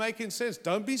this is making sense.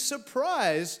 Don't be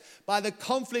surprised by the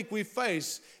conflict we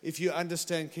face if you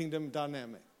understand kingdom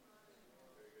dynamic.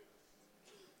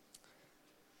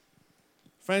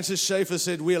 Francis Schaeffer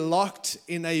said, "We're locked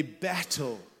in a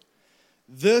battle.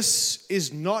 This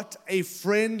is not a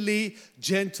friendly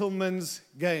gentleman's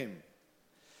game.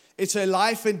 It's a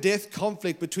life and death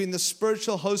conflict between the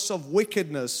spiritual hosts of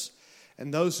wickedness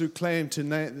and those who claim to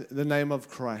the name of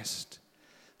Christ."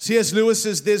 C.S. Lewis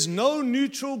says, "There's no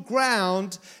neutral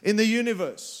ground in the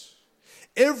universe.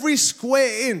 Every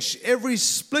square inch, every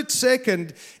split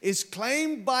second is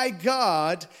claimed by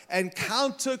God and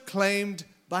counterclaimed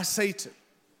by Satan."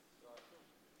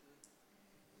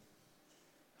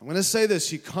 I'm going to say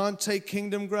this, you can't take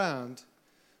kingdom ground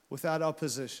without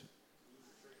opposition.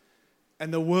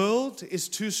 And the world is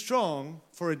too strong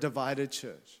for a divided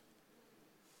church.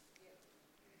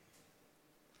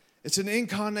 It's an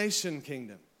incarnation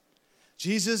kingdom.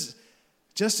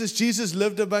 Just as Jesus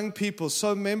lived among people,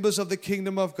 so members of the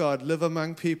kingdom of God live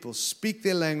among people, speak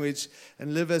their language,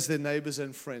 and live as their neighbors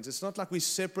and friends. It's not like we're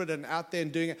separate and out there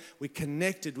and doing it. We're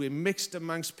connected. We're mixed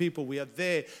amongst people. We are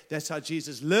there. That's how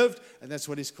Jesus lived, and that's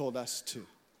what He's called us to.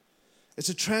 It's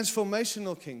a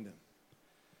transformational kingdom.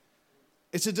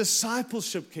 It's a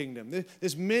discipleship kingdom.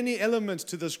 There's many elements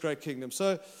to this great kingdom.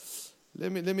 So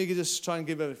let me just try and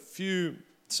give a few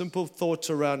simple thoughts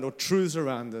around or truths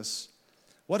around this.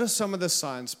 What are some of the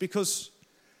signs? Because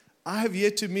I have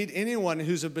yet to meet anyone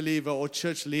who's a believer or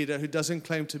church leader who doesn't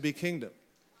claim to be kingdom.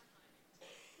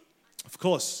 Of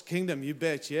course, kingdom, you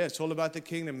bet. Yeah, it's all about the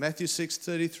kingdom. Matthew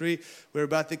 6:33, we're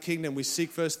about the kingdom. We seek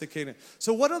first the kingdom.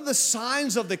 So what are the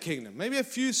signs of the kingdom? Maybe a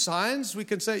few signs we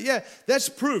can say, yeah, that's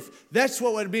proof. That's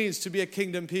what it means to be a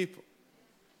kingdom people.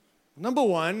 Number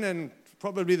one, and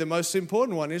probably the most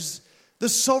important one, is the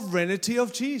sovereignty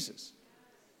of Jesus.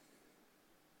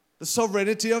 The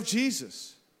sovereignty of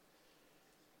Jesus.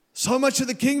 So much of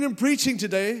the kingdom preaching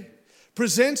today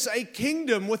presents a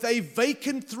kingdom with a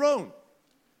vacant throne.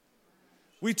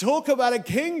 We talk about a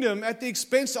kingdom at the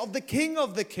expense of the king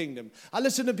of the kingdom. I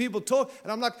listen to people talk,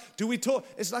 and I'm like, do we talk?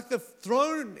 It's like the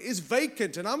throne is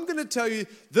vacant. And I'm going to tell you,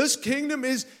 this kingdom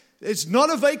it's not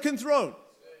a vacant throne.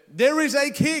 There is a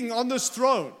king on this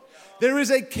throne. There is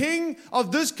a king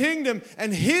of this kingdom,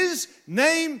 and his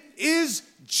name is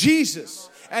Jesus.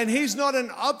 And he's not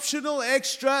an optional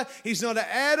extra. He's not an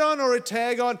add-on or a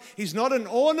tag-on. He's not an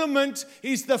ornament.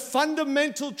 He's the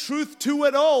fundamental truth to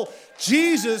it all.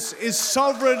 Jesus is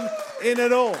sovereign in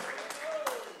it all.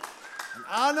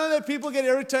 I know that people get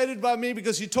irritated by me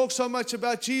because you talk so much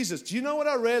about Jesus. Do you know what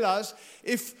I realized?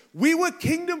 If we were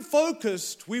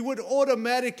kingdom-focused, we would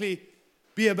automatically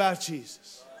be about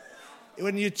Jesus.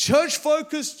 When you're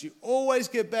church-focused, you always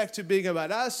get back to being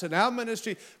about us and our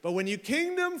ministry. But when you're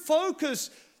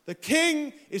kingdom-focused, the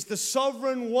king is the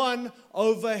sovereign one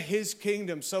over his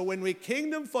kingdom. So when we're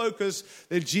kingdom-focused,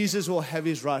 then Jesus will have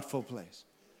his rightful place.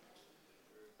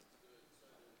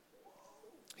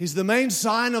 He's the main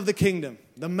sign of the kingdom.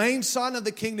 The main sign of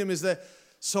the kingdom is the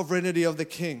sovereignty of the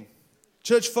king.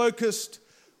 Church-focused,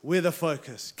 we're the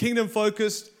focus.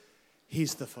 Kingdom-focused,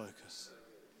 he's the focus.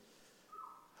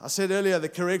 I said earlier, the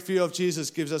correct view of Jesus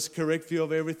gives us a correct view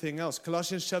of everything else.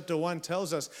 Colossians chapter 1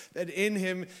 tells us that in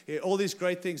him, all these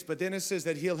great things, but then it says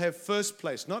that he'll have first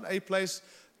place, not a place,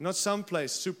 not some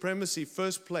place, supremacy,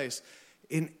 first place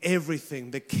in everything.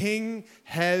 The king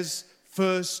has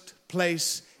first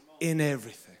place in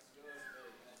everything.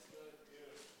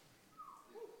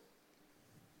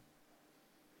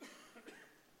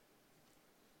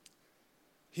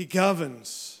 He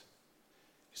governs.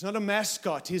 He's not a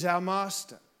mascot, he's our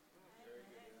master.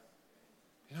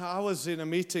 I was in a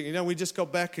meeting, we just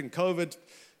got back in COVID.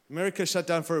 America shut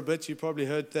down for a bit. You probably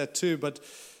heard that too, but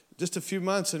just a few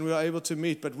months and we were able to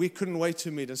meet, but we couldn't wait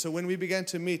to meet. And so when we began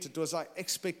to meet, it was like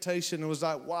expectation. It was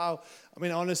like, wow. I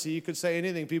mean, honestly, you could say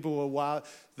anything. People were wild.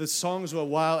 The songs were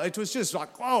wild. It was just like,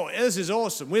 oh, this is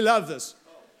awesome. We love this.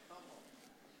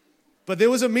 But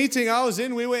there was a meeting I was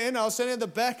in, I was sitting at the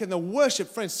back, and the worship,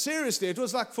 friends, seriously, it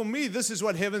was like, for me, this is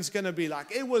what heaven's going to be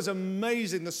like. It was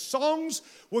amazing. The songs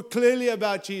were clearly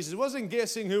about Jesus. It wasn't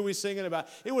guessing who we're singing about.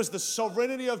 It was the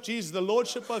sovereignty of Jesus, the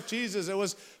lordship of Jesus. It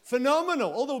was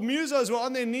phenomenal. All the musos were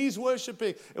on their knees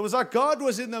worshiping. It was like God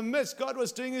was in the midst. God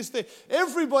was doing his thing.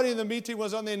 Everybody in the meeting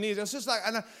was on their knees. It was just like,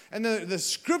 and the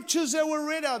scriptures that were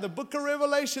read out, the book of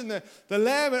Revelation, the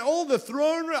Lamb, and all the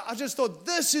throne. I just thought,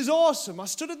 this is awesome. I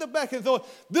stood at the back and thought,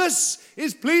 this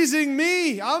is pleasing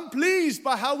me. I'm pleased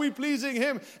by how we're pleasing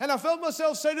him. And I felt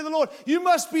myself say to the Lord, you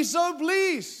must be so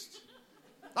pleased.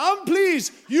 I'm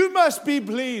pleased. You must be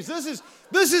pleased.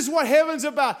 This is what heaven's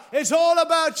about. It's all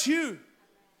about you.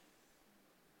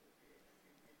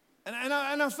 And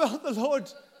I felt the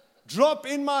Lord drop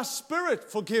in my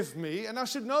spirit, forgive me, and I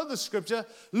should know the scripture,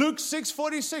 Luke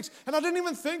 6:46. And I didn't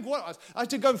even think, I had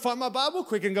to go and find my Bible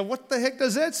quick and go, what the heck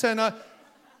does that say? And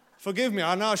forgive me,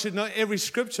 I know I should know every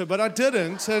scripture, but I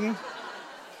didn't. And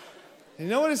you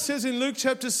know what it says in Luke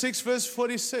chapter 6, verse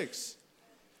 46?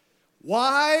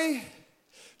 Why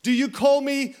do you call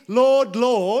me Lord,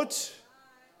 Lord,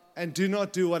 and do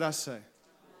not do what I say?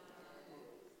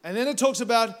 And then it talks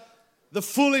about the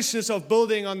foolishness of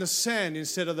building on the sand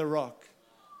instead of the rock.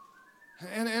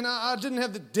 And I didn't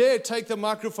have the dare take the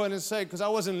microphone and say, because I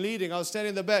wasn't leading, I was standing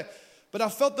in the back. But I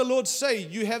felt the Lord say,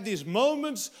 you have these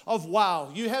moments of wow.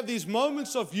 You have these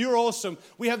moments of you're awesome.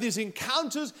 We have these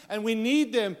encounters and we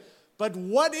need them. But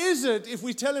what is it if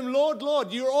we tell him, Lord,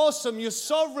 Lord, you're awesome, you're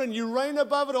sovereign, you reign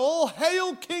above it all.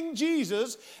 Hail King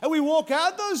Jesus. And we walk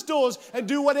out those doors and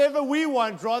do whatever we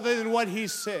want rather than what he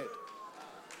said.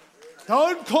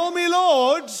 Don't call me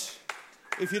Lord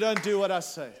if you don't do what I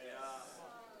say.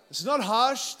 It's not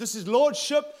harsh. This is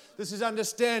lordship. This is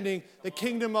understanding the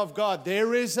kingdom of God.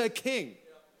 There is a king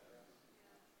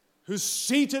who's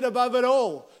seated above it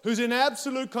all, who's in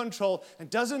absolute control and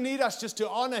doesn't need us just to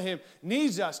honor him,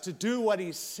 needs us to do what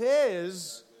he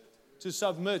says, to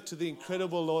submit to the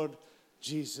incredible Lord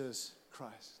Jesus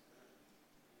Christ.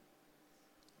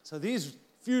 So these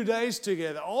few days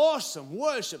together, awesome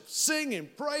worship, singing,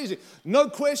 praising. No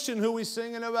question who we're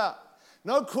singing about.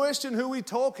 No question who we're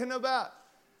talking about.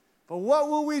 But what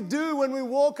will we do when we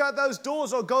walk out those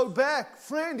doors or go back?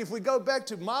 Friend, if we go back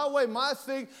to my way, my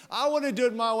thing, I want to do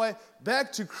it my way,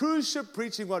 back to cruise ship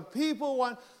preaching what people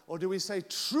want, or do we say,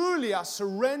 truly, I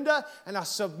surrender and I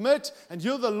submit, and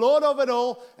you're the Lord of it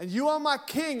all, and you are my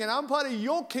king, and I'm part of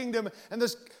your kingdom, and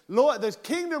this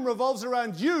kingdom revolves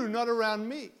around you, not around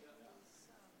me.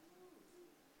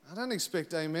 I don't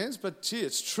expect amens, but gee,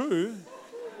 it's true.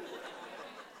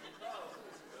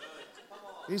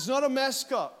 He's not a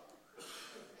mascot.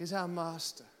 He's our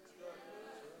master.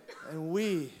 And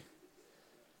we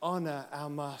honor our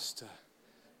master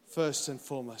first and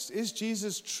foremost. Is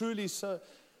Jesus truly so?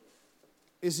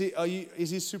 Is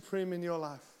he supreme in your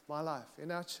life, my life,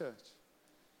 in our church?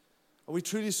 Are we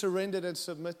truly surrendered and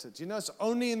submitted? You know, it's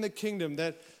only in the kingdom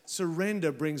that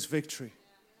surrender brings victory.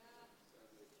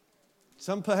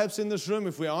 Some perhaps in this room,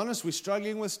 if we're honest, we're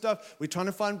struggling with stuff. We're trying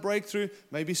to find breakthrough,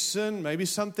 maybe sin, maybe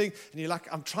something. And you're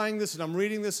like, I'm trying this and I'm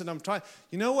reading this and I'm trying.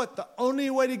 You know what? The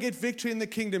only way to get victory in the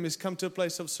kingdom is come to a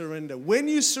place of surrender. When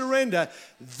you surrender,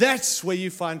 that's where you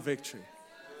find victory.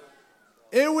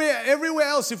 Everywhere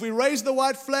else, if we raise the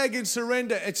white flag in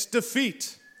surrender, it's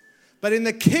defeat. But in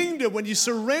the kingdom, when you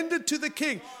surrender to the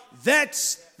king,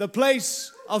 that's the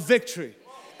place of victory.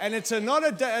 And it's not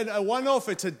a one-off,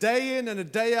 it's a day in and a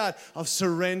day out of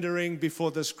surrendering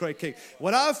before this great king.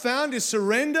 What I've found is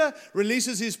surrender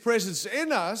releases his presence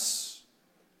in us,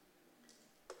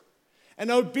 and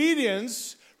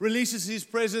obedience releases his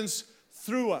presence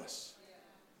through us.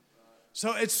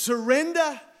 So it's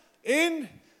surrender in,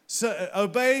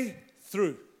 obey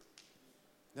through.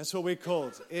 That's what we're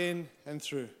called, in and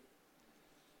through.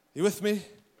 You with me?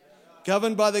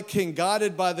 Governed by the king,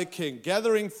 guided by the king,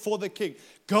 gathering for the king,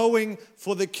 going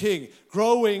for the king,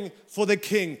 growing for the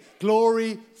king,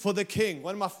 glory for the king.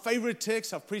 One of my favorite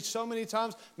texts, I've preached so many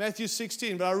times, Matthew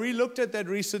 16, but I re-looked at that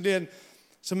recently and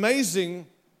it's amazing.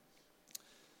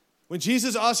 When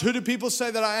Jesus asked, who do people say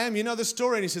that I am? You know the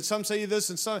story, and he said, some say you this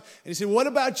and some. And he said, what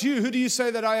about you? Who do you say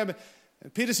that I am?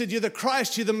 And Peter said, you're the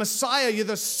Christ, you're the Messiah, you're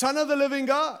the Son of the living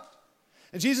God.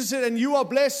 And Jesus said, and you are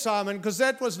blessed, Simon, because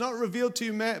that was not revealed to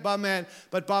you by man,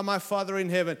 but by my Father in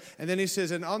heaven. And then he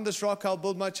says, and on this rock I'll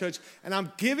build my church, and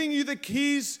I'm giving you the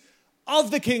keys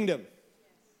of the kingdom.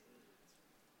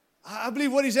 I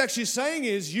believe what he's actually saying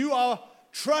is, you are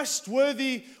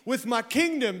trustworthy with my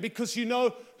kingdom because you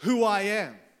know who I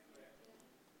am.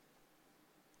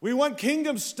 We want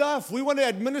kingdom stuff. We want to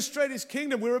administrate his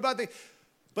kingdom. We're about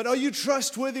But are you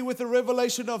trustworthy with the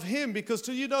revelation of Him? Because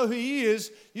till you know who He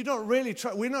is, you don't really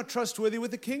we're not trustworthy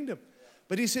with the kingdom.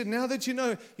 But He said, now that you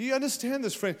know, you understand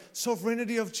this, friend,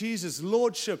 sovereignty of Jesus,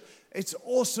 lordship, it's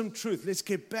awesome truth. Let's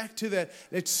get back to that.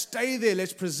 Let's stay there.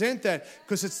 Let's present that,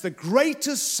 because it's the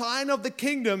greatest sign of the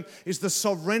kingdom is the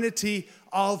sovereignty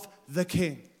of the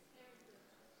King.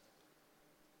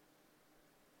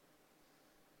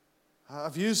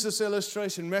 I've used this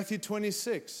illustration, Matthew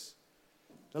 26,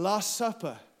 the Last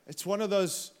Supper. It's one of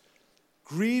those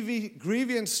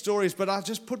grievous stories, but I've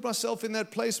just put myself in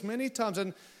that place many times.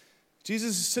 And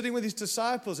Jesus is sitting with His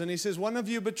disciples, and He says, one of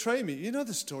you betray me. You know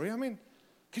the story. I mean,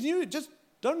 can you just,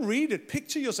 don't read it.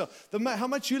 Picture yourself. How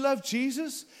much you love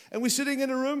Jesus. And we're sitting in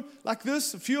a room like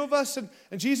this, a few of us, and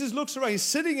Jesus looks around. He's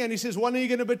sitting there, and He says, when are you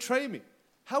going to betray me?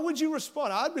 How would you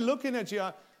respond? I'd be looking at you.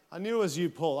 I knew it was you,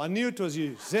 Paul. I knew it was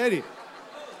you. Zeddy,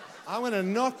 I'm going to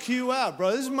knock you out,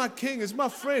 bro. This is my king. This is my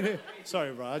friend.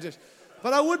 Sorry, bro.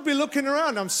 But I would be looking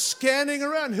around. I'm scanning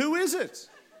around. Who is it?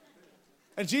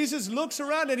 And Jesus looks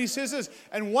around and He says this.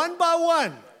 And one by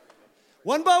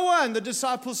one, the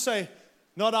disciples say,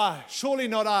 not I. Surely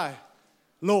not I,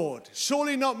 Lord.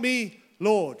 Surely not me,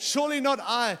 Lord. Surely not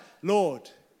I, Lord.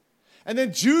 And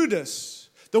then Judas,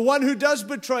 the one who does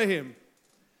betray Him,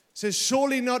 says,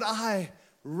 surely not I,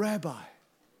 Rabbi.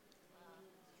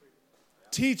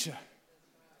 Teacher.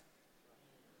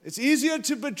 It's easier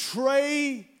to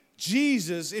betray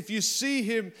Jesus if you see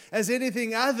Him as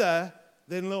anything other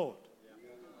than Lord.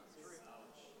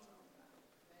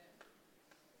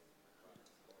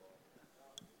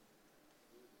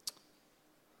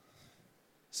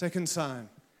 Second sign.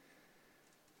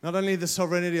 Not only the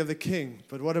sovereignty of the King,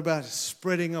 but what about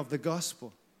spreading of the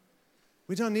gospel?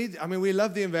 We don't need, we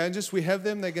love the evangelists. We have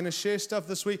them. They're going to share stuff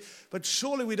this week. But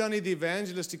surely we don't need the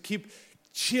evangelists to keep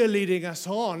cheerleading us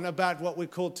on about what we're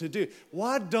called to do.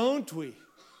 Why don't we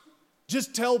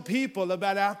just tell people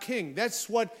about our King? That's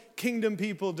what kingdom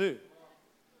people do.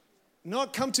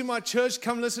 Not come to my church,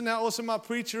 come listen how awesome my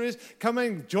preacher is, come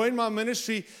and join my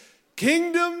ministry.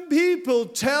 Kingdom people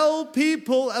tell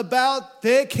people about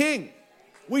their King.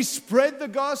 We spread the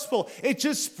gospel. It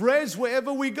just spreads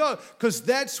wherever we go, because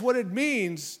that's what it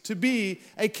means to be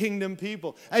a kingdom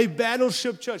people, a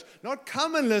battleship church. Not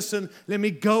come and listen, let me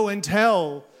go and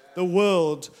tell the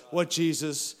world what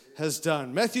Jesus has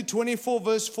done. Matthew 24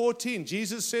 verse 14,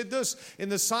 Jesus said this, in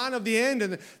the sign of the end,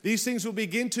 and these things will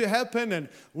begin to happen, and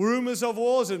rumors of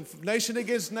wars and nation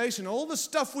against nation, all the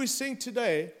stuff we sing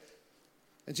today.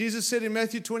 And Jesus said in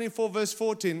Matthew 24 verse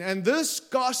 14, and this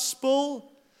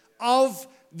gospel of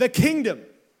the kingdom.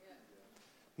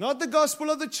 Not the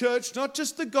gospel of the church, not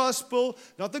just the gospel,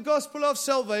 not the gospel of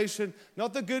salvation,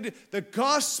 not the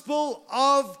gospel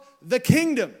of the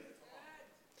kingdom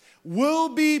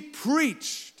will be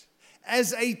preached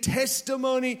as a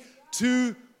testimony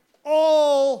to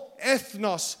all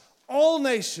ethnos, all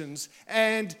nations,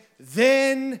 and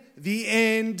then the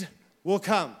end will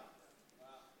come.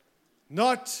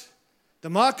 Not the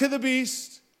mark of the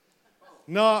beast,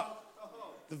 not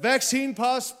the vaccine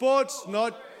passports,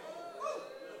 not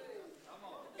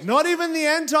even the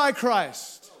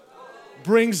Antichrist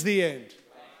brings the end.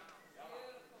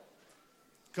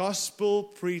 Gospel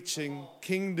preaching,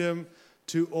 kingdom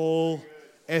to all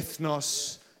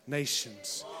ethnos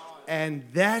nations. And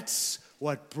that's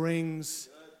what brings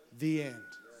the end.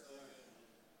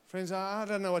 Friends, I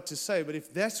don't know what to say, but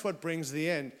if that's what brings the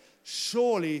end,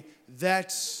 surely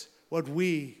that's what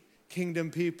we, kingdom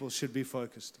people, should be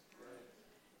focused on.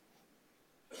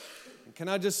 Can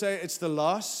I just say, it's the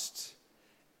lost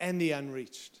and the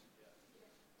unreached.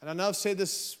 And I know I've said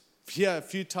this here a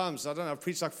few times. I don't know, I've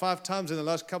preached like 5 times in the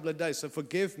last couple of days, so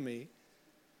forgive me.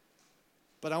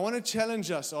 But I want to challenge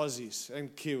us, Aussies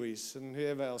and Kiwis and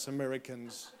whoever else,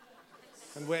 Americans,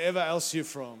 and wherever else you're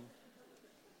from,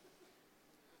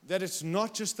 that it's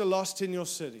not just the lost in your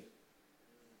city.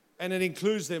 And it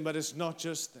includes them, but it's not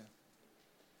just them.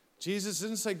 Jesus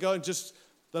didn't say go and just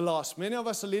the lost. Many of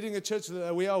us are leading a church.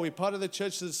 We're part of the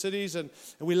church of the cities, and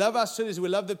we love our cities. We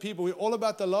love the people. We're all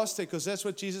about the lost there, because that's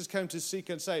what Jesus came to seek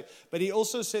and save. But He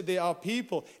also said there are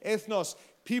people, ethnos,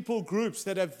 people groups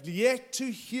that have yet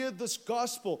to hear this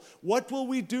gospel. What will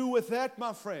we do with that,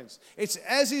 my friends? It's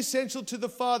as essential to the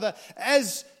Father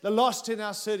as the lost in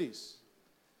our cities.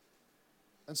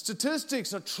 And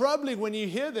statistics are troubling when you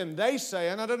hear them. They say,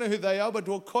 and I don't know who they are, but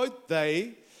we'll quote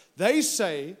they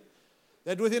say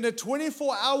that within a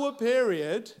 24-hour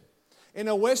period in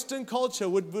a Western culture,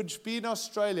 which be in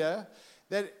Australia,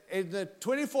 that in the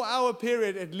 24-hour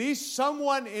period, at least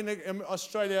someone in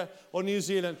Australia or New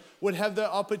Zealand would have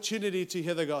the opportunity to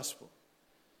hear the gospel.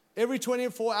 Every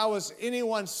 24 hours,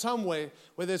 anyone somewhere,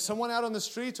 whether it's someone out on the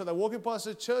street or they're walking past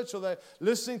a church or they're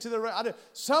listening to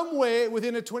somewhere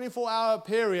within a 24-hour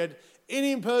period,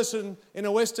 any person in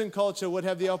a Western culture would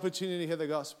have the opportunity to hear the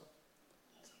gospel.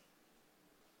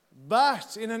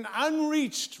 But in an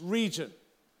unreached region,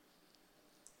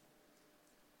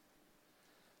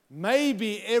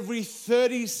 maybe every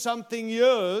 30-something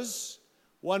years,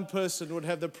 one person would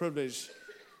have the privilege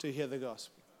to hear the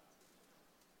gospel.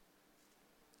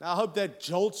 Now, I hope that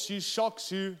jolts you,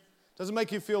 shocks you, doesn't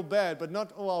make you feel bad, but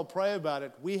not, I'll pray about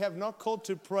it. We have not called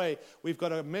to pray. We've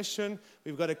got a mission.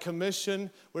 We've got a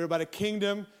commission. We're about a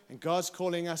kingdom, and God's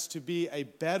calling us to be a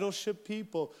battleship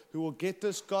people who will get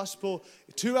this gospel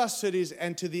to our cities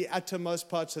and to the uttermost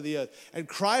parts of the earth. And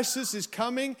crisis is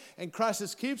coming, and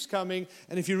crisis keeps coming.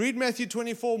 And if you read Matthew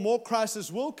 24, more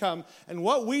crisis will come. And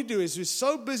what we do is we're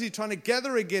so busy trying to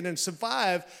gather again and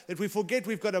survive that we forget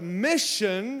we've got a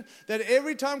mission that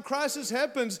every time crisis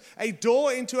happens, a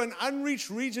door into an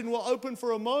unreached region will open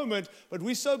for a moment, but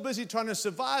we're so busy trying to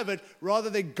survive it rather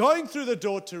than going through the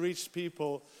door to reach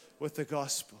people with the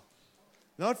gospel.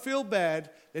 Not feel bad,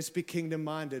 let's be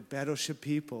kingdom-minded, battleship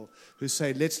people who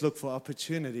say, let's look for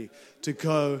opportunity to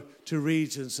go to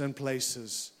regions and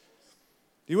places.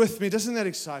 You with me? Doesn't that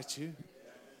excite you?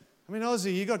 I mean,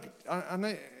 Ozzy, I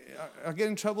know I get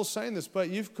in trouble saying this, but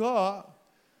you've got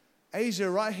Asia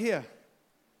right here.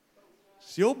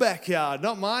 It's your backyard,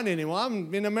 not mine anymore.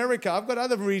 I'm in America. I've got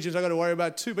other regions I've got to worry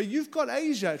about too. But you've got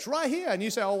Asia. It's right here. And you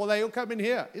say, well, they all come in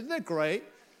here. Isn't that great?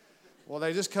 Well,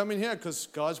 they just come in here because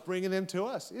God's bringing them to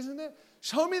us. Isn't it?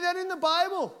 Show me that in the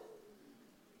Bible.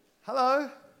 Hello?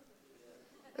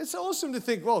 It's awesome to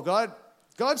think, well,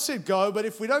 God said go, but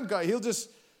if we don't go, He'll just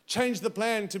change the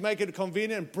plan to make it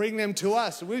convenient and bring them to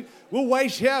us. We'll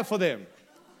wait here for them.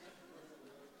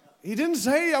 He didn't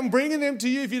say, I'm bringing them to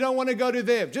you if you don't want to go to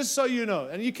them, just so you know.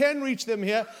 And you can reach them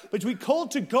here, but we're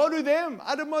called to go to them,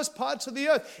 uttermost parts of the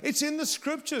earth. It's in the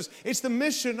scriptures. It's the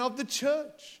mission of the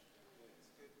church.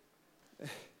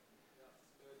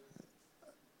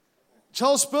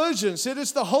 Charles Spurgeon said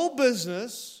it's the whole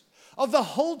business of the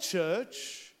whole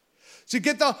church to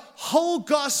get the whole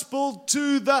gospel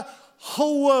to the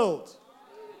whole world.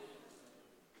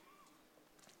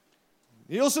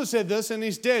 He also said this, and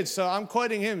he's dead, so I'm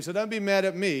quoting him, so don't be mad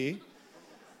at me.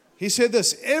 He said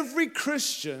this, every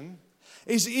Christian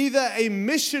is either a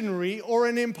missionary or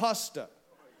an imposter.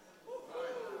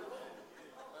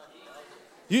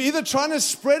 You're either trying to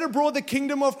spread abroad the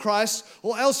kingdom of Christ,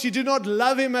 or else you do not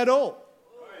love Him at all.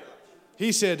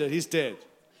 He said it, he's dead.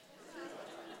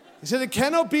 He said it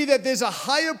cannot be that there's a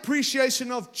high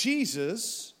appreciation of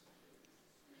Jesus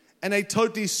and a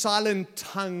totally silent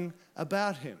tongue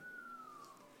about Him.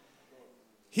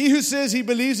 He who says he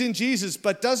believes in Jesus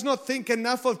but does not think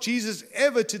enough of Jesus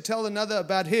ever to tell another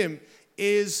about Him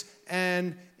is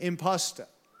an imposter.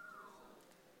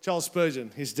 Charles Spurgeon,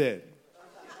 he's dead.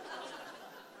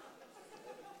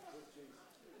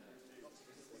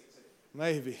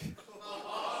 Maybe.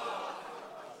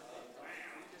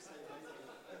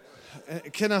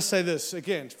 Can I say this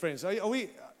again, friends?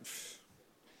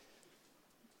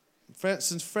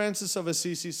 Since Francis of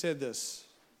Assisi said this,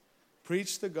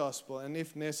 preach the gospel, and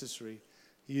if necessary,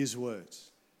 use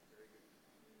words.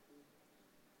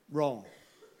 Wrong.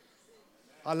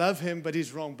 I love him, but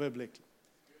he's wrong biblically.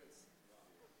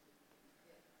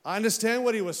 I understand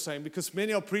what he was saying because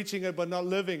many are preaching it but not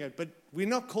living it. But we're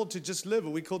not called to just live it.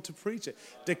 We're called to preach it.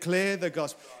 Declare the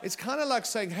gospel. It's kind of like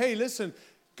saying, hey, listen,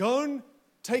 go and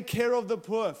take care of the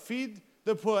poor. Feed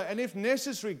the poor. And if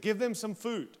necessary, give them some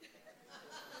food.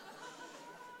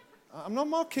 I'm not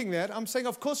mocking that. I'm saying,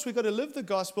 of course, we've got to live the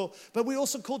gospel, but we're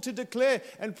also called to declare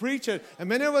and preach it. And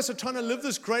many of us are trying to live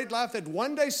this great life that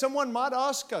one day someone might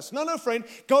ask us, no, friend,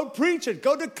 go preach it,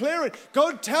 go declare it,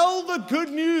 go tell the good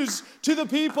news to the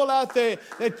people out there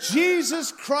that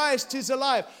Jesus Christ is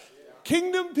alive.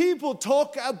 Kingdom people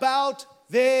talk about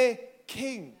their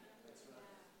King.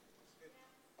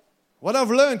 What I've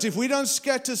learned, if we don't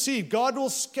scatter seed, God will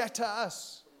scatter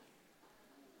us.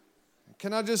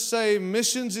 Can I just say,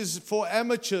 missions is for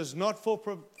amateurs, not for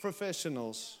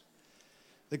professionals.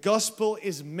 The gospel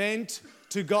is meant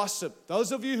to gossip.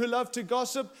 Those of you who love to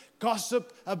gossip,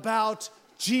 gossip about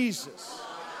Jesus.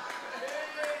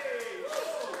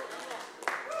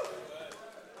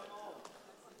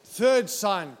 Third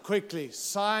sign, quickly,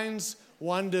 signs,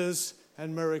 wonders,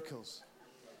 and miracles.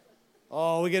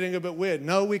 Oh, we're getting a bit weird.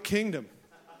 No, we're kingdom.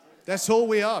 That's all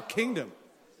we are, kingdom.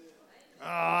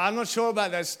 I'm not sure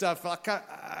about that stuff.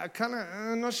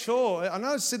 I'm not sure. I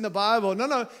know it's in the Bible.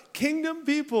 No. Kingdom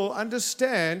people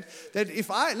understand that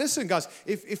listen, guys,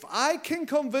 if I can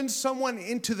convince someone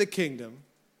into the kingdom,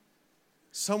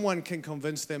 someone can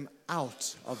convince them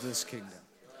out of this kingdom.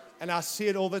 And I see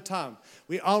it all the time.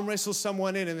 We arm wrestle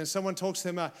someone in, and then someone talks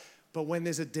them out. But when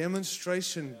there's a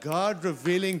demonstration, God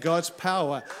revealing God's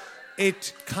power,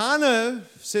 it kind of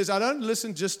says, I don't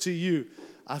listen just to you.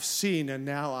 I've seen, and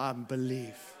now I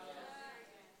believe.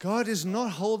 God is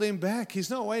not holding back. He's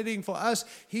not waiting for us.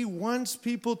 He wants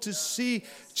people to see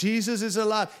Jesus is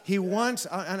alive. He wants,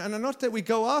 and not that we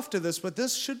go after this, but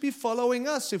this should be following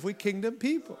us if we're kingdom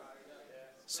people.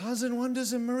 Signs and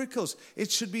wonders and miracles.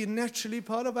 It should be naturally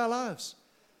part of our lives.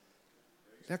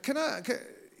 Now,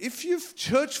 if you're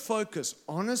church focused,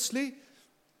 honestly,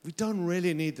 we don't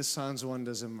really need the signs,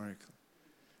 wonders, and miracles.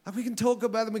 Like, we can talk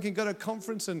about them. We can go to a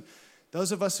conference, and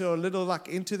those of us who are a little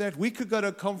into that, we could go to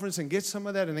a conference and get some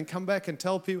of that and then come back and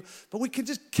tell people. But we can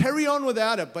just carry on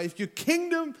without it. But if you're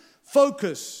kingdom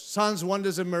focused, signs,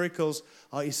 wonders, and miracles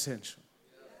are essential.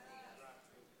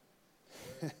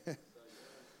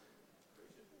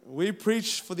 We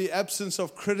preach for the absence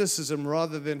of criticism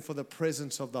rather than for the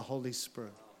presence of the Holy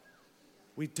Spirit.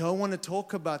 We don't want to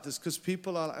talk about this because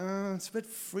people are like, it's a bit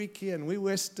freaky, and we're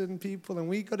Western people, and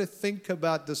we got to think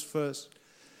about this first.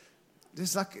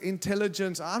 There's like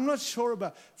intelligence. I'm not sure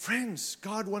about. Friends,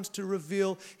 God wants to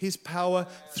reveal His power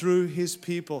through His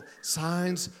people.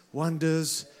 Signs,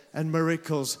 wonders, and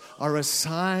miracles are a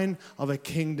sign of a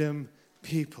kingdom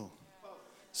people.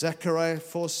 Zechariah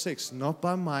 4:6, not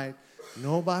by might,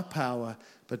 nor by power,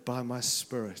 but by my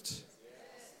Spirit.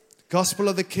 The gospel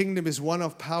of the kingdom is one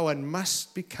of power and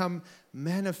must become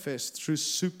manifest through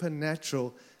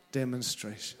supernatural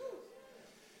demonstration.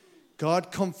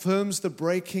 God confirms the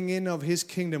breaking in of His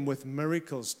kingdom with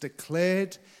miracles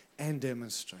declared and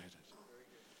demonstrated.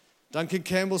 Duncan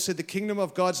Campbell said the kingdom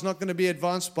of God's not going to be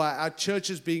advanced by our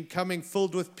churches becoming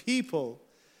filled with people,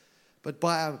 but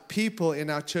by our people in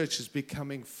our churches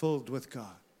becoming filled with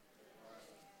God.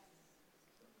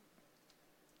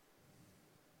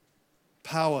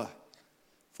 Power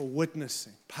for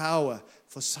witnessing, power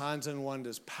for signs and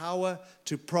wonders, power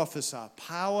to prophesy,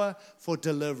 power for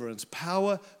deliverance,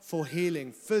 power for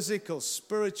healing, physical,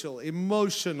 spiritual,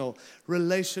 emotional,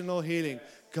 relational healing.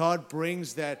 God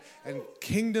brings that, and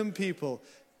kingdom people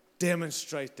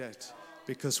demonstrate that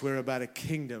because we're about a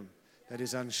kingdom that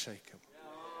is unshakable.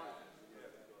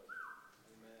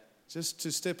 Just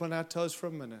to step on our toes for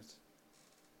a minute.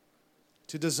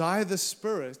 To desire the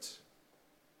Spirit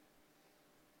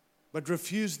but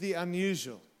refuse the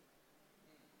unusual.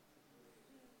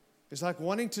 It's like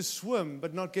wanting to swim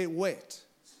but not get wet.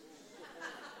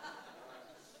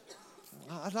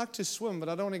 I'd like to swim, but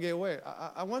I don't want to get wet.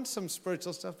 I want some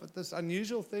spiritual stuff, but this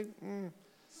unusual thing,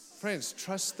 Friends,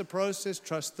 trust the process,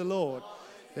 trust the Lord.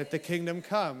 Let the kingdom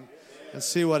come and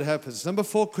see what happens. Number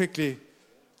 4, quickly,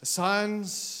 the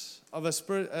signs of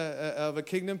a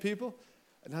kingdom people.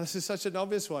 Now, this is such an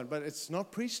obvious one, but it's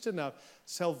not preached enough.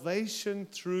 Salvation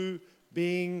through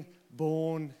being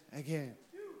born again.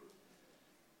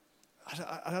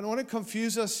 I don't want to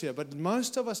confuse us here, but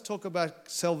most of us talk about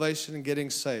salvation and getting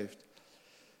saved.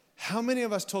 How many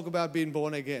of us talk about being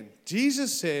born again?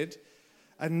 Jesus said,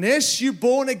 unless you're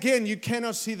born again, you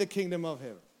cannot see the kingdom of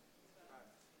heaven.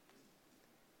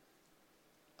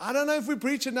 I don't know if we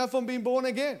preach enough on being born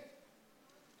again.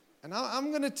 And I'm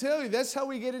going to tell you, that's how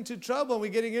we get into trouble. We're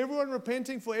getting everyone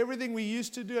repenting for everything we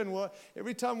used to do. And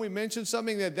every time we mention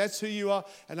something, that's who you are.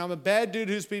 And I'm a bad dude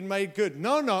who's been made good.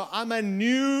 No, I'm a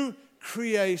new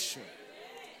creation.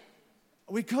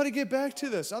 We've got to get back to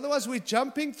this. Otherwise, we're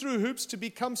jumping through hoops to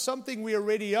become something we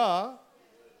already are.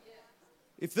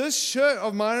 If this shirt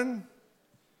of mine,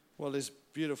 well, it's a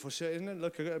beautiful shirt, isn't it?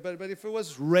 Look, but if it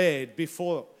was red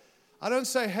before, I don't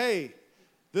say, hey,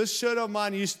 this shirt of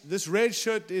mine, this red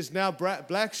shirt is now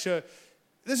black shirt.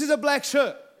 This is a black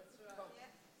shirt.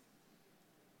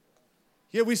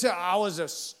 Here we say,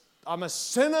 I'm a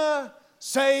sinner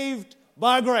saved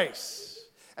by grace.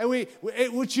 And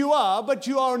which you are, but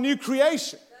you are a new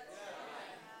creation.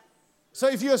 So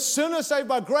if you're a sinner saved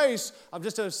by grace, I'm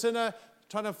just a sinner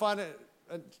trying to find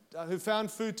who found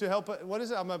food to help. What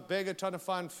is it? I'm a beggar trying to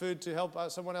find food to help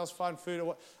someone else find food. Or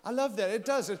what? I love that. It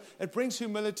does. It brings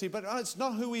humility, but it's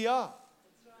not who we are.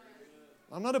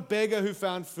 I'm not a beggar who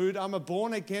found food. I'm a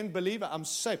born-again believer. I'm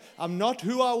saved. I'm not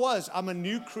who I was. I'm a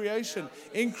new creation.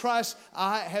 In Christ,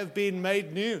 I have been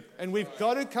made new. And we've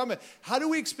got to come. How do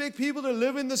we expect people to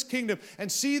live in this kingdom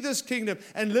and see this kingdom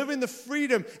and live in the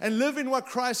freedom and live in what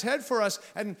Christ had for us?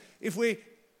 And if we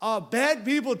are bad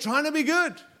people trying to be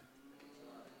good,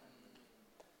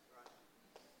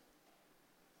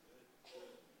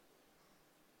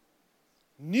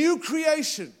 new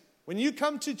creation. When you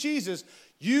come to Jesus,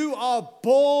 you are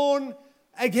born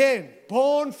again,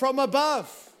 born from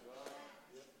above.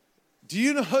 Do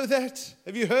you know that?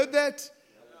 Have you heard that?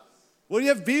 Well, you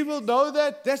have people know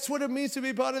that. That's what it means to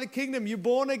be part of the kingdom. You're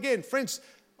born again. Friends,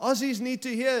 Aussies need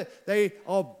to hear they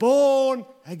are born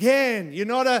again. You're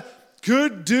not a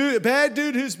good dude, a bad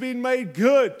dude who's been made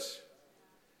good.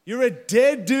 You're a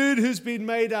dead dude who's been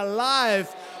made alive.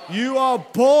 You are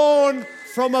born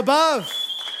from above.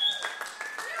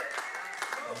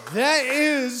 That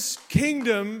is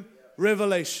kingdom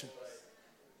revelation.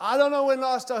 I don't know when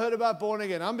last I heard about born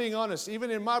again. I'm being honest,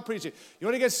 even in my preaching. You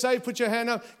want to get saved, put your hand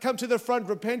up, come to the front,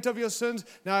 repent of your sins.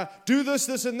 Now, do this,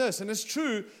 this, and this. And it's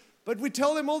true, but we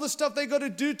tell them all the stuff they got to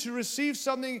do to receive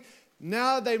something.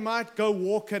 Now they might go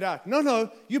walk it out.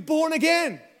 No, you're born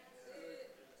again.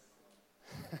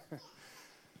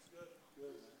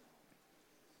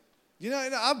 You know,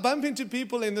 I bump into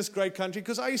people in this great country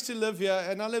because I used to live here,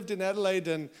 and I lived in Adelaide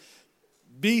in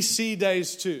BC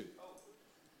days too.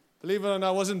 Believe it or not,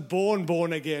 I wasn't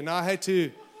born again. I had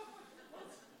to.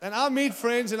 And I meet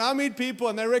friends and I meet people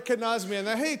and they recognize me and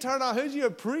they, hey, Taran, I heard you're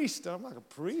a priest. And I'm like, a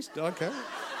priest? Okay.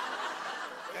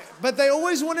 But they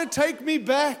always want to take me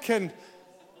back and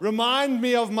remind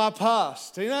me of my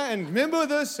past, you know, and remember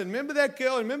this and remember that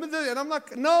girl and remember this. And I'm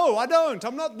like, no, I don't.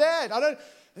 I'm not that. I don't.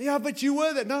 Yeah, but you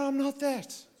were that. No, I'm not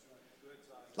that.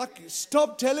 Like,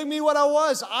 stop telling me what I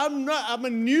was. I'm not. I'm a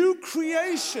new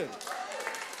creation.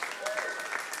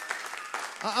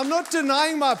 I'm not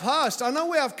denying my past. I know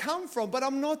where I've come from, but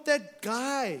I'm not that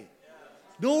guy.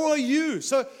 Nor are you.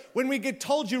 So when we get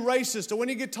told you're racist, or when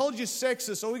you get told you're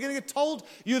sexist, or we're going to get told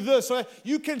you're this, or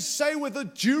you can say with a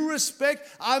due respect,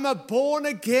 I'm a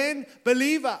born-again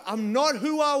believer. I'm not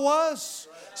who I was.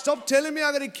 Stop telling me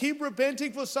I got to keep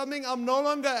repenting for something. I'm no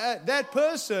longer that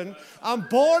person. I'm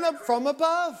born up from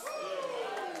above.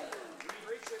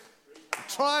 I'm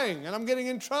trying, and I'm getting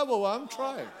in trouble while I'm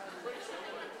trying.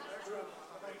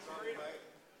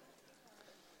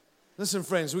 Listen,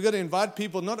 friends, we've got to invite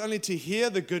people not only to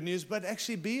hear the good news, but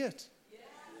actually be it.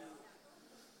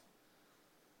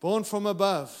 Born from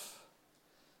above.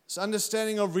 This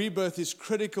understanding of rebirth is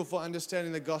critical for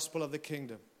understanding the gospel of the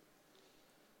kingdom.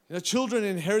 You know, children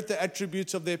inherit the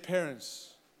attributes of their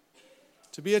parents.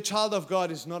 To be a child of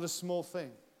God is not a small thing.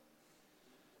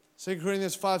 2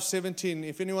 Corinthians 5:17,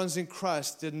 if anyone's in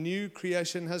Christ, the new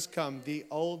creation has come, the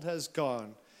old has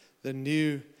gone, the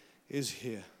new is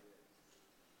here.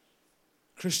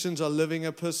 Christians are living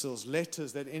epistles,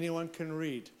 letters that anyone can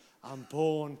read. I'm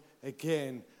born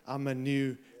again. I'm a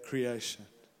new creation.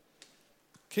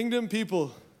 Kingdom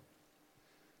people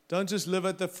don't just live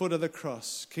at the foot of the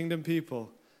cross. Kingdom people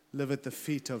live at the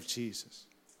feet of Jesus.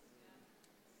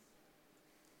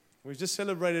 We just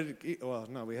celebrated, well,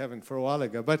 no, we haven't for a while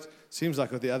ago, but it seems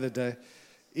like the other day,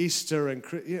 Easter and,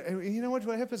 you know what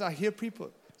happens? I hear people,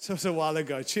 so it was a while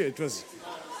ago, it was,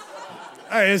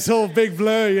 hey, it's all big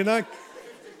blur, you know.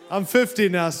 I'm 50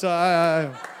 now, so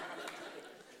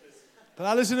but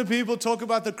I listen to people talk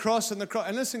about the cross and the cross.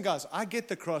 And listen, guys, I get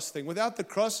the cross thing. Without the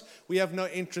cross, we have no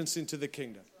entrance into the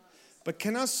kingdom. But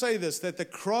can I say this, that the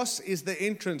cross is the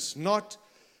entrance, not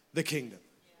the kingdom.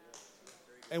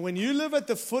 And when you live at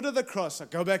the foot of the cross, I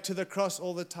go back to the cross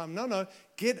all the time. No,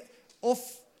 get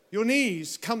off your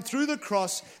knees, come through the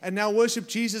cross, and now worship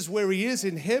Jesus where he is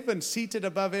in heaven, seated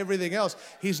above everything else.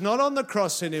 He's not on the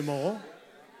cross anymore.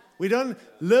 We don't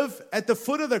live at the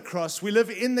foot of the cross. We live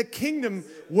in the kingdom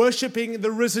worshiping the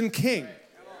risen King.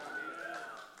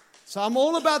 So I'm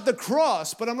all about the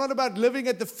cross, but I'm not about living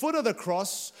at the foot of the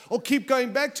cross or keep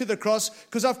going back to the cross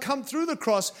because I've come through the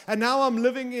cross and now I'm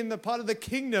living in the part of the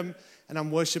kingdom and I'm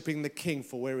worshiping the King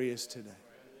for where he is today.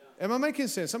 Am I making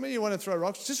sense? Some of you want to throw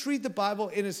rocks. Just read the Bible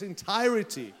in its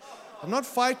entirety. I'm not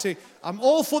fighting. I'm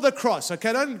all for the cross.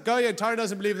 Okay, don't go here. Tara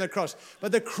doesn't believe in the cross.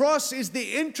 But the cross is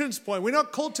the entrance point. We're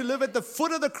not called to live at the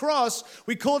foot of the cross.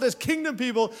 We're called as kingdom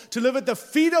people to live at the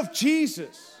feet of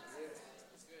Jesus.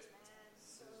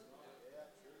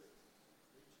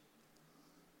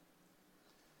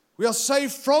 We are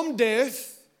saved from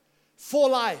death for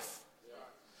life.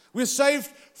 We're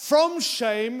saved from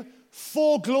shame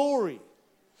for glory.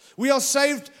 We are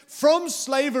saved from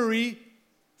slavery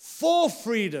for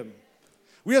freedom.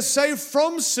 We are saved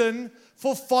from sin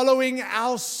for following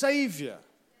our Savior.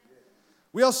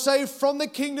 We are saved from the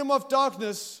kingdom of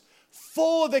darkness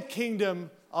for the kingdom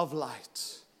of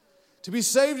light. To be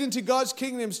saved into God's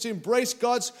kingdom is to embrace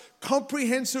God's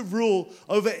comprehensive rule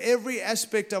over every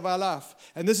aspect of our life.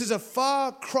 And this is a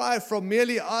far cry from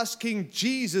merely asking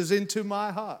Jesus into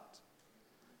my heart.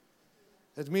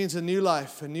 It means a new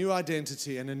life, a new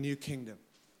identity, and a new kingdom.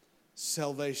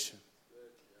 Salvation.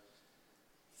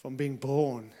 From being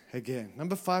born again.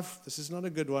 Number 5, this is not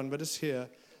a good one, but it's here.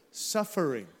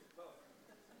 Suffering.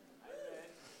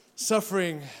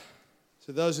 Suffering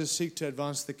to those who seek to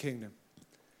advance the kingdom.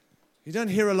 You don't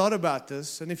hear a lot about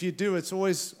this, and if you do, it's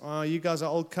always, oh, you guys are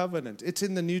old covenant. It's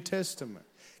in the New Testament.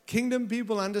 Kingdom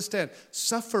people understand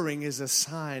suffering is a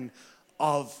sign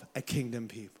of a kingdom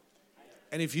people.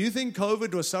 And if you think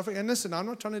COVID was suffering, and listen, I'm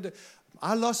not trying to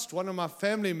I lost one of my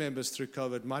family members through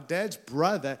COVID. My dad's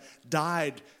brother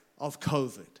died of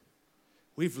COVID.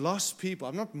 We've lost people.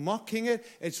 I'm not mocking it.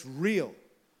 It's real.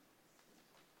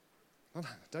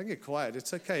 Don't get quiet.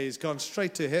 It's okay. He's gone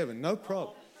straight to heaven. No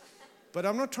problem. But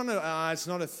I'm not trying to, it's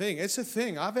not a thing. It's a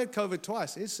thing. I've had COVID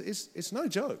twice. It's no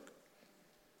joke.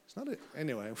 It's not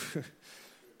anyway.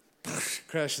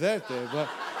 Crash that there.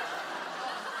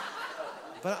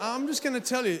 But I'm just going to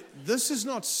tell you, this is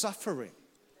not suffering.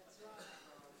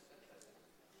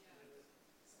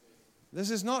 This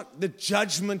is not the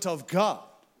judgment of God.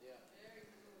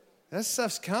 That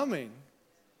stuff's coming.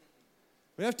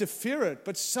 We have to fear it.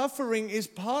 But suffering is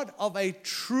part of a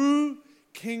true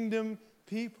kingdom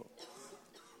people.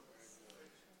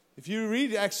 If you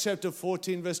read Acts chapter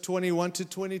 14, verse 21 to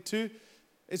 22,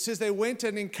 it says they went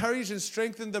and encouraged and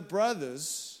strengthened the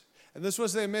brothers. And this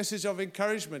was their message of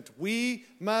encouragement. We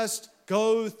must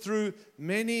go through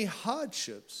many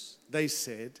hardships, they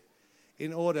said,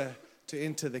 in order to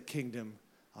enter the kingdom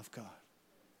of God.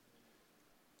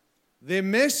 Their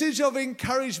message of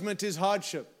encouragement is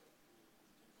hardship.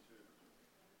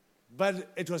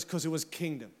 But it was because it was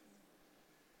kingdom.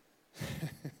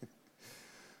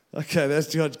 Okay,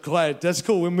 that's got quiet. That's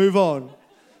cool. We'll move on.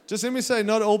 Just let me say,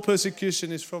 not all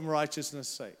persecution is from righteousness'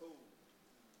 sake.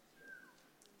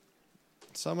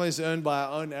 Some is earned by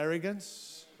our own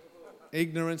arrogance,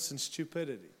 ignorance, and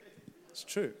stupidity. It's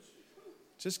true.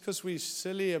 Just because we're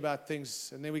silly about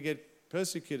things and then we get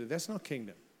persecuted, that's not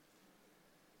kingdom.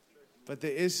 But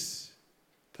there is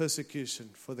persecution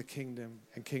for the kingdom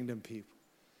and kingdom people.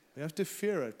 We have to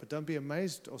fear it, but don't be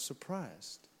amazed or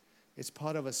surprised. It's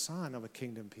part of a sign of a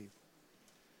kingdom people.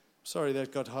 Sorry,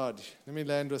 that got hard. Let me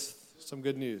land with some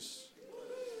good news.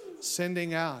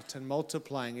 Sending out and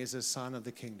multiplying is a sign of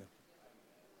the kingdom.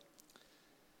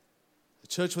 A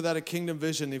church without a kingdom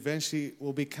vision eventually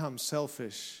will become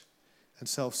selfish and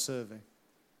self-serving.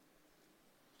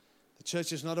 The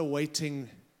church is not a waiting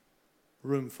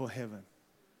room for heaven.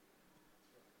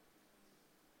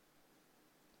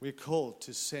 We're called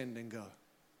to send and go.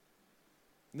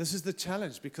 And this is the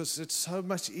challenge, because it's so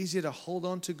much easier to hold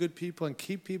on to good people and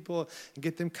keep people and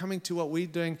get them coming to what we're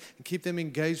doing and keep them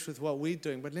engaged with what we're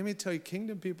doing. But let me tell you,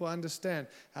 kingdom people understand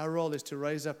our role is to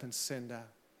raise up and send out.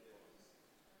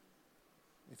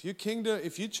 If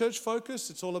you're church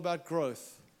focused, it's all about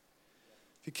growth.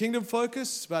 If you're kingdom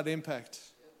focused, it's about impact.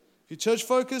 If you're church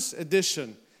focused,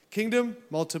 addition. Kingdom,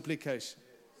 multiplication.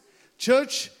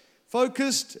 Church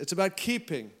focused, it's about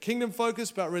keeping. Kingdom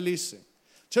focused, about releasing.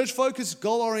 Church focused,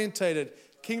 goal orientated.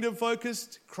 Kingdom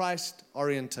focused, Christ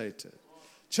orientated.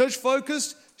 Church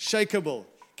focused, shakeable.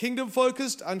 Kingdom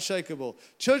focused, unshakable.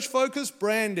 Church focused,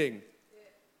 branding.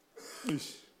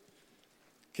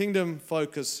 Kingdom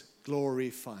focused,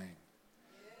 glorifying.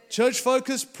 Church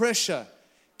focused, pressure.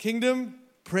 Kingdom,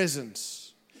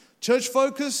 presence. Church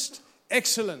focused,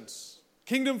 excellence.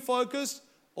 Kingdom focused,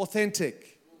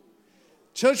 authentic.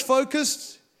 Church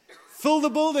focused, fill the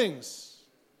buildings.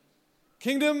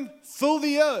 Kingdom, fill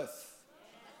the earth.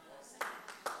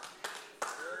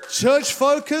 Church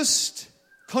focused,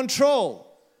 control.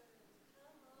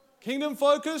 Kingdom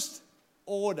focused,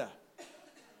 order.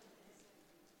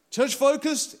 Church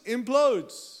focused,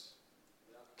 implodes.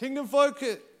 Kingdom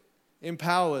focused,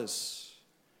 empowers.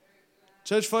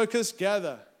 Church focused,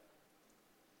 gather.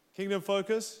 Kingdom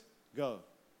focused, go.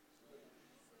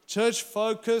 Church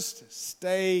focused,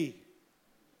 stay.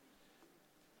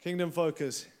 Kingdom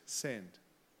focused, send.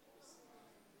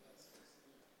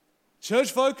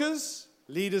 Church focus,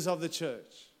 leaders of the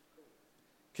church.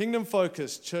 Kingdom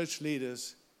focus, church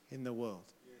leaders in the world.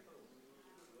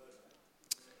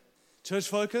 Church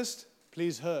focused,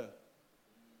 please her.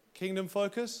 Kingdom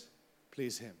focus,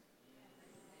 please him.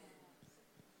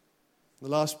 The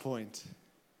last point.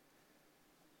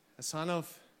 A sign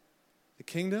of the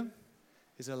kingdom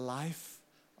is a life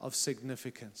of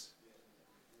significance.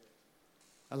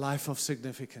 A life of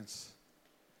significance.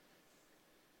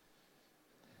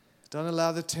 Don't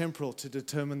allow the temporal to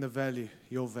determine the value,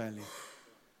 your value.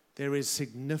 There is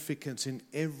significance in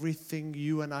everything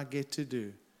you and I get to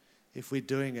do if we're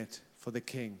doing it for the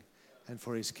King and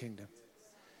for his kingdom.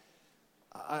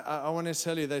 I want to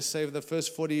tell you, they say the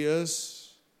first 40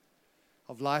 years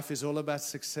of life is all about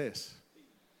success.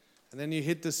 And then you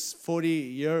hit this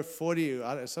 40,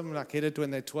 some like hit it when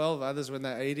they're 12, others when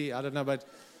they're 80, I don't know, but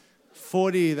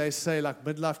 40, they say, like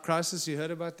midlife crisis. You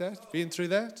heard about that? Been through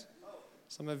that?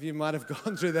 Some of you might have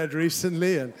gone through that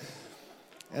recently.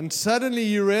 And suddenly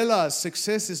you realize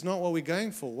success is not what we're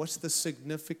going for. What's the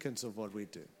significance of what we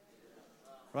do?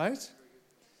 Right?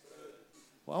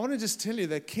 Well, I want to just tell you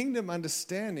that kingdom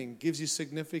understanding gives you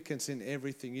significance in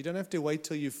everything. You don't have to wait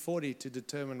till you're 40 to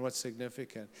determine what's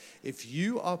significant. If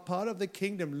you are part of the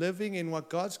kingdom, living in what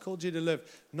God's called you to live,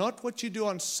 not what you do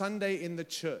on Sunday in the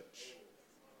church.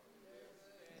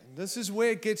 And this is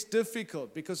where it gets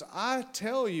difficult, because I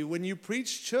tell you, when you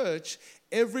preach church,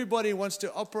 everybody wants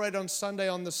to operate on Sunday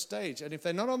on the stage. And if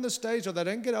they're not on the stage, or they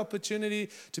don't get opportunity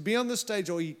to be on the stage,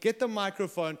 or you get the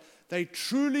microphone, they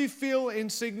truly feel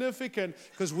insignificant,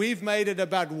 because we've made it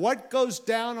about what goes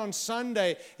down on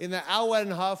Sunday in the hour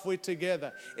and a half we're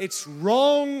together. It's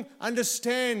wrong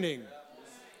understanding.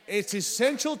 It's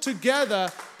essential to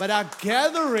gather, but our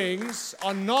gatherings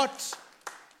are not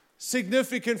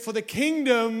significant for the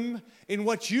kingdom in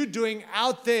what you're doing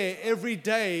out there every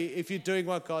day if you're doing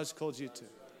what God's called you to.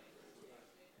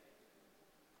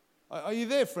 Are you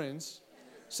there, friends?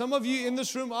 Some of you in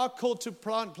this room are called to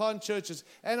plant churches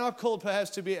and are called perhaps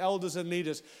to be elders and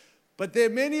leaders. But there are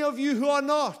many of you who are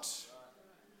not.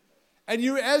 And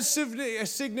you're as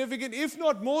significant, if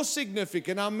not more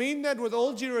significant, I mean that with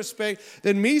all due respect,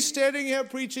 than me standing here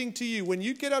preaching to you. When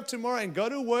you get up tomorrow and go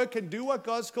to work and do what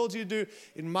God's called you to do,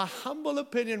 in my humble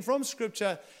opinion from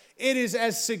Scripture, it is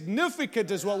as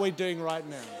significant as what we're doing right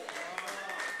now.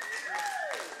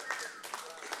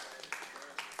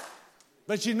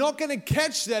 But you're not going to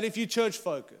catch that if you're church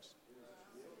focused.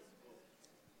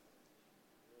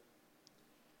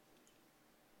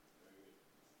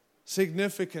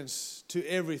 Significance to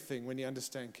everything when you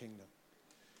understand kingdom.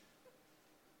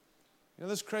 You know,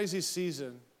 this crazy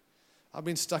season, I've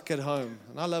been stuck at home.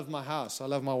 And I love my house. I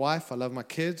love my wife. I love my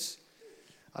kids.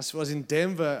 I was in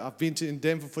Denver. I've been in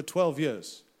Denver for 12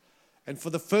 years. And for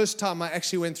the first time, I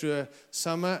actually went through a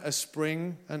summer, a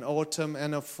spring, an autumn,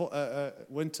 and a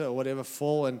winter, or whatever,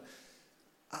 fall, and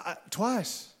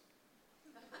twice.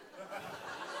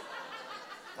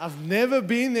 I've never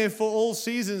been there for all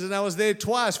seasons, and I was there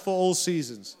twice for all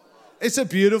seasons. It's a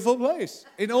beautiful place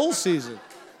in all seasons.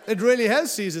 It really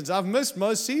has seasons. I've missed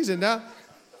most seasons now.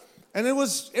 And it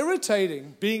was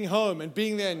irritating being home and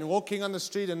being there and walking on the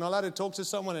street and not allowed to talk to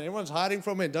someone, and everyone's hiding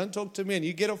from me. Don't talk to me. And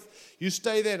you get off, you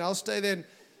stay there and I'll stay there.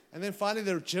 And then finally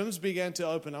the gyms began to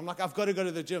open. I'm like, I've got to go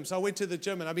to the gym. So I went to the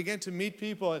gym and I began to meet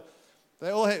people. And they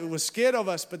all were scared of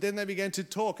us, but then they began to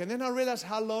talk. And then I realized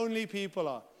how lonely people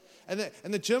are. And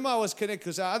the gym I was connected,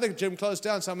 because our other gym closed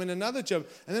down, so I'm in another gym.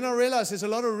 And then I realized there's a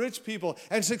lot of rich people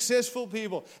and successful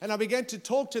people. And I began to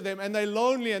talk to them, and they're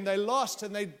lonely and they're lost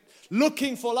and they're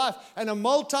looking for life. And a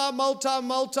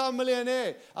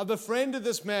multi-millionaire. I befriended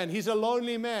this man. He's a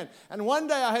lonely man. And one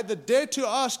day I had the dare to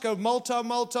ask a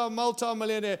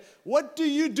multi-millionaire, what do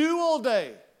you do all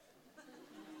day?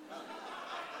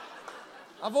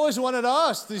 I've always wanted to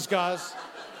ask these guys,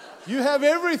 you have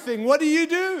everything. What do you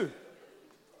do?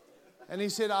 And he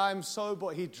said, I'm so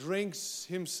bored. He drinks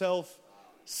himself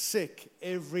sick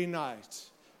every night,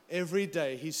 every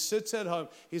day. He sits at home.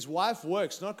 His wife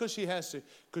works, not because she has to,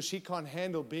 because she can't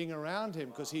handle being around him,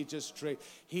 because he just drinks.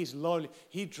 He's lonely.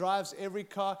 He drives every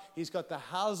car. He's got the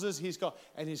houses. He's got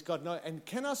no. And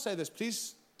can I say this,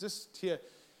 please, just here.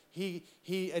 He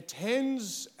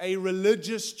attends a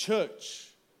religious church.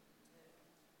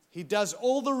 He does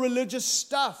all the religious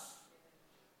stuff,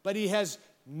 but he has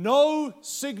no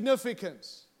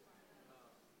significance.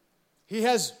 He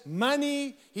has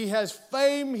money, he has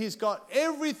fame, he's got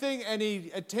everything, and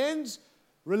he attends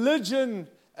religion.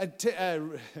 I'm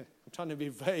trying to be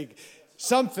vague.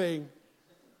 Something.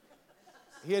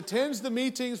 He attends the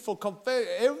meetings for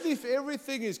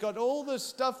everything. He's got all the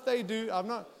stuff they do.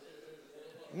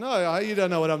 No, you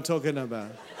don't know what I'm talking about.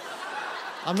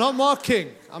 I'm not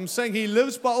mocking. I'm saying he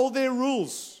lives by all their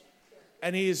rules,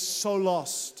 and he is so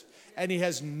lost. And he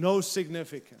has no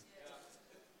significance.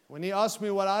 When he asked me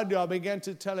what I do, I began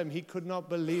to tell him he could not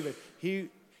believe it. He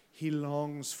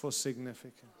longs for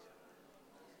significance.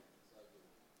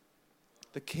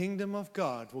 The kingdom of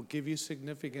God will give you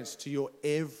significance to your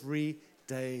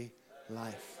everyday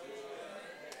life.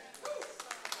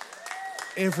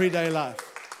 Everyday life.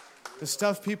 The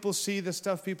stuff people see, the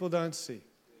stuff people don't see.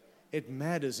 It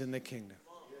matters in the kingdom.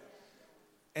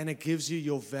 And it gives you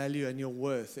your value and your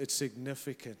worth. It's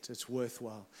significant. It's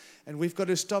worthwhile. And we've got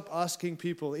to stop asking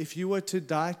people, if you were to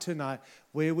die tonight,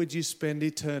 where would you spend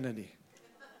eternity?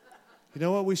 You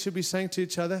know what we should be saying to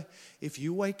each other? If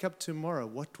you wake up tomorrow,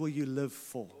 what will you live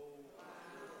for?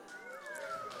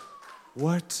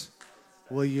 What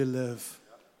will you live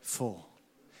for?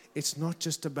 it's not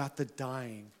just about the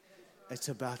dying. It's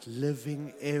about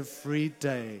living every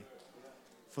day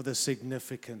for the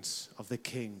significance of the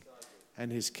King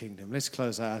and His kingdom. Let's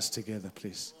close our eyes together,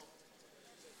 please.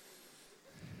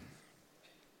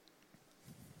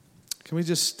 Can we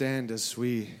just stand as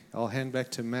I'll hand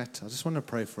back to Matt. I just want to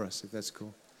pray for us, if that's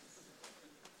cool.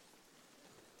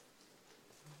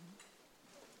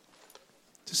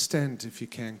 Just stand if you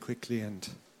can quickly and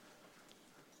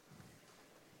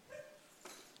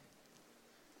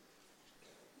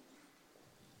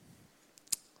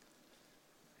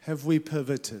have we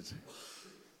pivoted?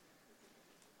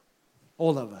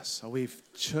 All of us. Are we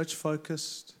church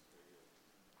focused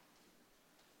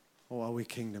or are we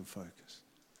kingdom focused?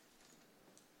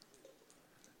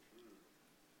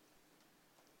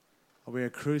 Are we a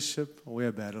cruise ship or are we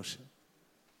a battleship?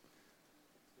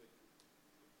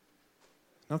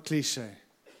 Not cliche,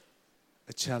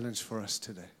 a challenge for us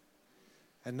today.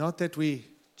 And not that we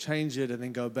change it and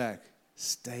then go back.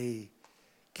 Stay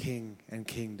king and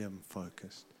kingdom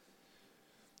focused.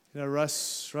 You know,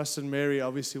 Russ and Mary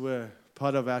obviously were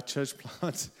part of our church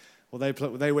plant. Well,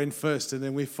 they went first and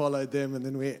then we followed them and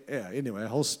then anyway, a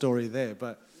whole story there.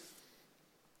 But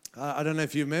I don't know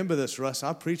if you remember this, Russ.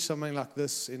 I preached something like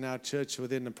this in our church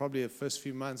within probably the first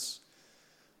few months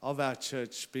of our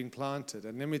church being planted.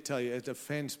 And let me tell you, it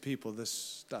offends people, this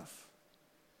stuff.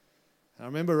 And I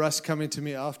remember Russ coming to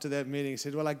me after that meeting. He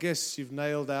said, well, I guess you've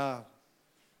nailed our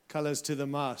colors to the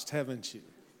mast, haven't you?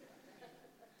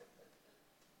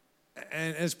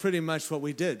 And it's pretty much what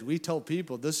we did. We told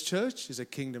people, this church is a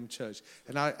kingdom church.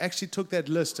 And I actually took that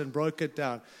list and broke it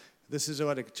down. This is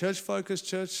what a church-focused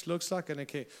church looks like.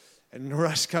 And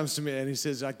Russ comes to me and he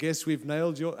says, I guess we've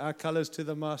nailed our colors to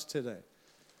the mast today.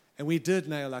 And we did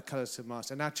nail our colors to the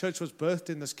mast. And our church was birthed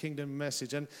in this kingdom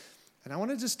message. And I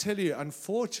want to just tell you,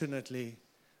 unfortunately,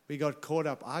 I got caught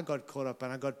up,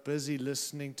 and I got busy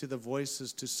listening to the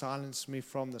voices to silence me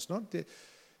from this. Not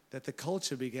that the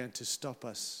culture began to stop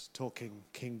us talking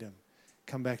kingdom.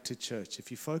 Come back to church.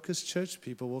 If you focus church,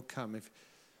 people will come.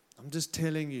 I'm just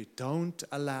telling you, don't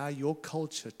allow your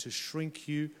culture to shrink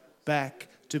you back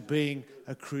to being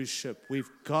a cruise ship. We've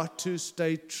got to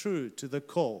stay true to the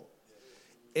call.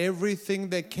 Everything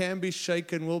that can be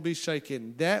shaken will be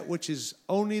shaken. That which is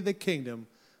only the kingdom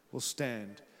will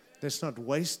stand. Let's not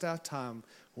waste our time,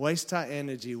 waste our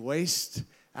energy, waste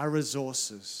our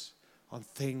resources on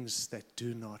things that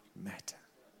do not matter.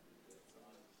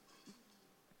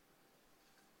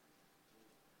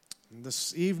 And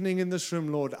this evening in this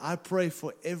room, Lord, I pray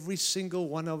for every single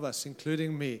one of us,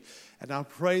 including me, and I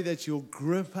pray that you'll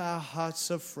grip our hearts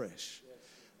afresh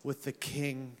with the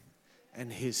King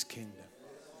and His kingdom.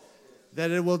 That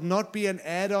it will not be an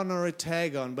add-on or a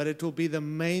tag-on, but it will be the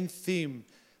main theme,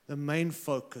 the main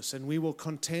focus. And we will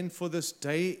contend for this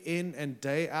day in and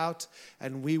day out,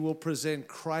 and we will present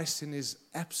Christ in His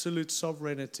absolute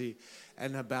sovereignty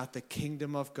and about the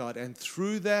kingdom of God. And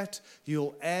through that,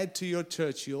 you'll add to your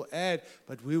church,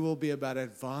 but we will be about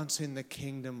advancing the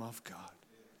kingdom of God.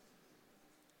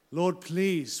 Lord,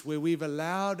 please, where we've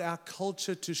allowed our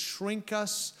culture to shrink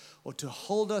us or to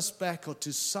hold us back or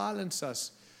to silence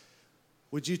us,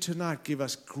 would you tonight give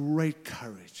us great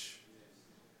courage?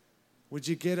 Would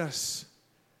you get us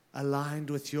aligned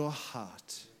with your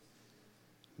heart?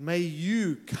 May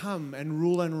you come and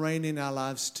rule and reign in our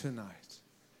lives tonight.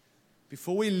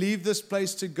 Before we leave this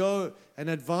place to go and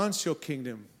advance your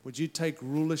kingdom, would you take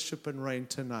rulership and reign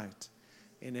tonight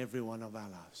in every one of our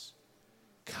lives?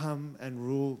 Come and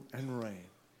rule and reign.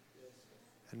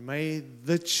 And may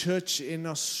the church in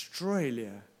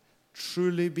Australia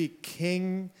truly be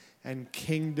king and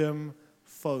kingdom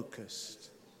focused.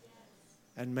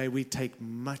 And may we take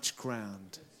much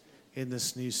ground in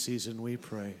this new season, we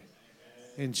pray.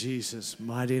 In Jesus'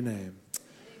 mighty name.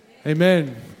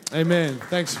 Amen. Amen.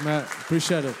 Thanks, Matt.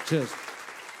 Appreciate it. Cheers.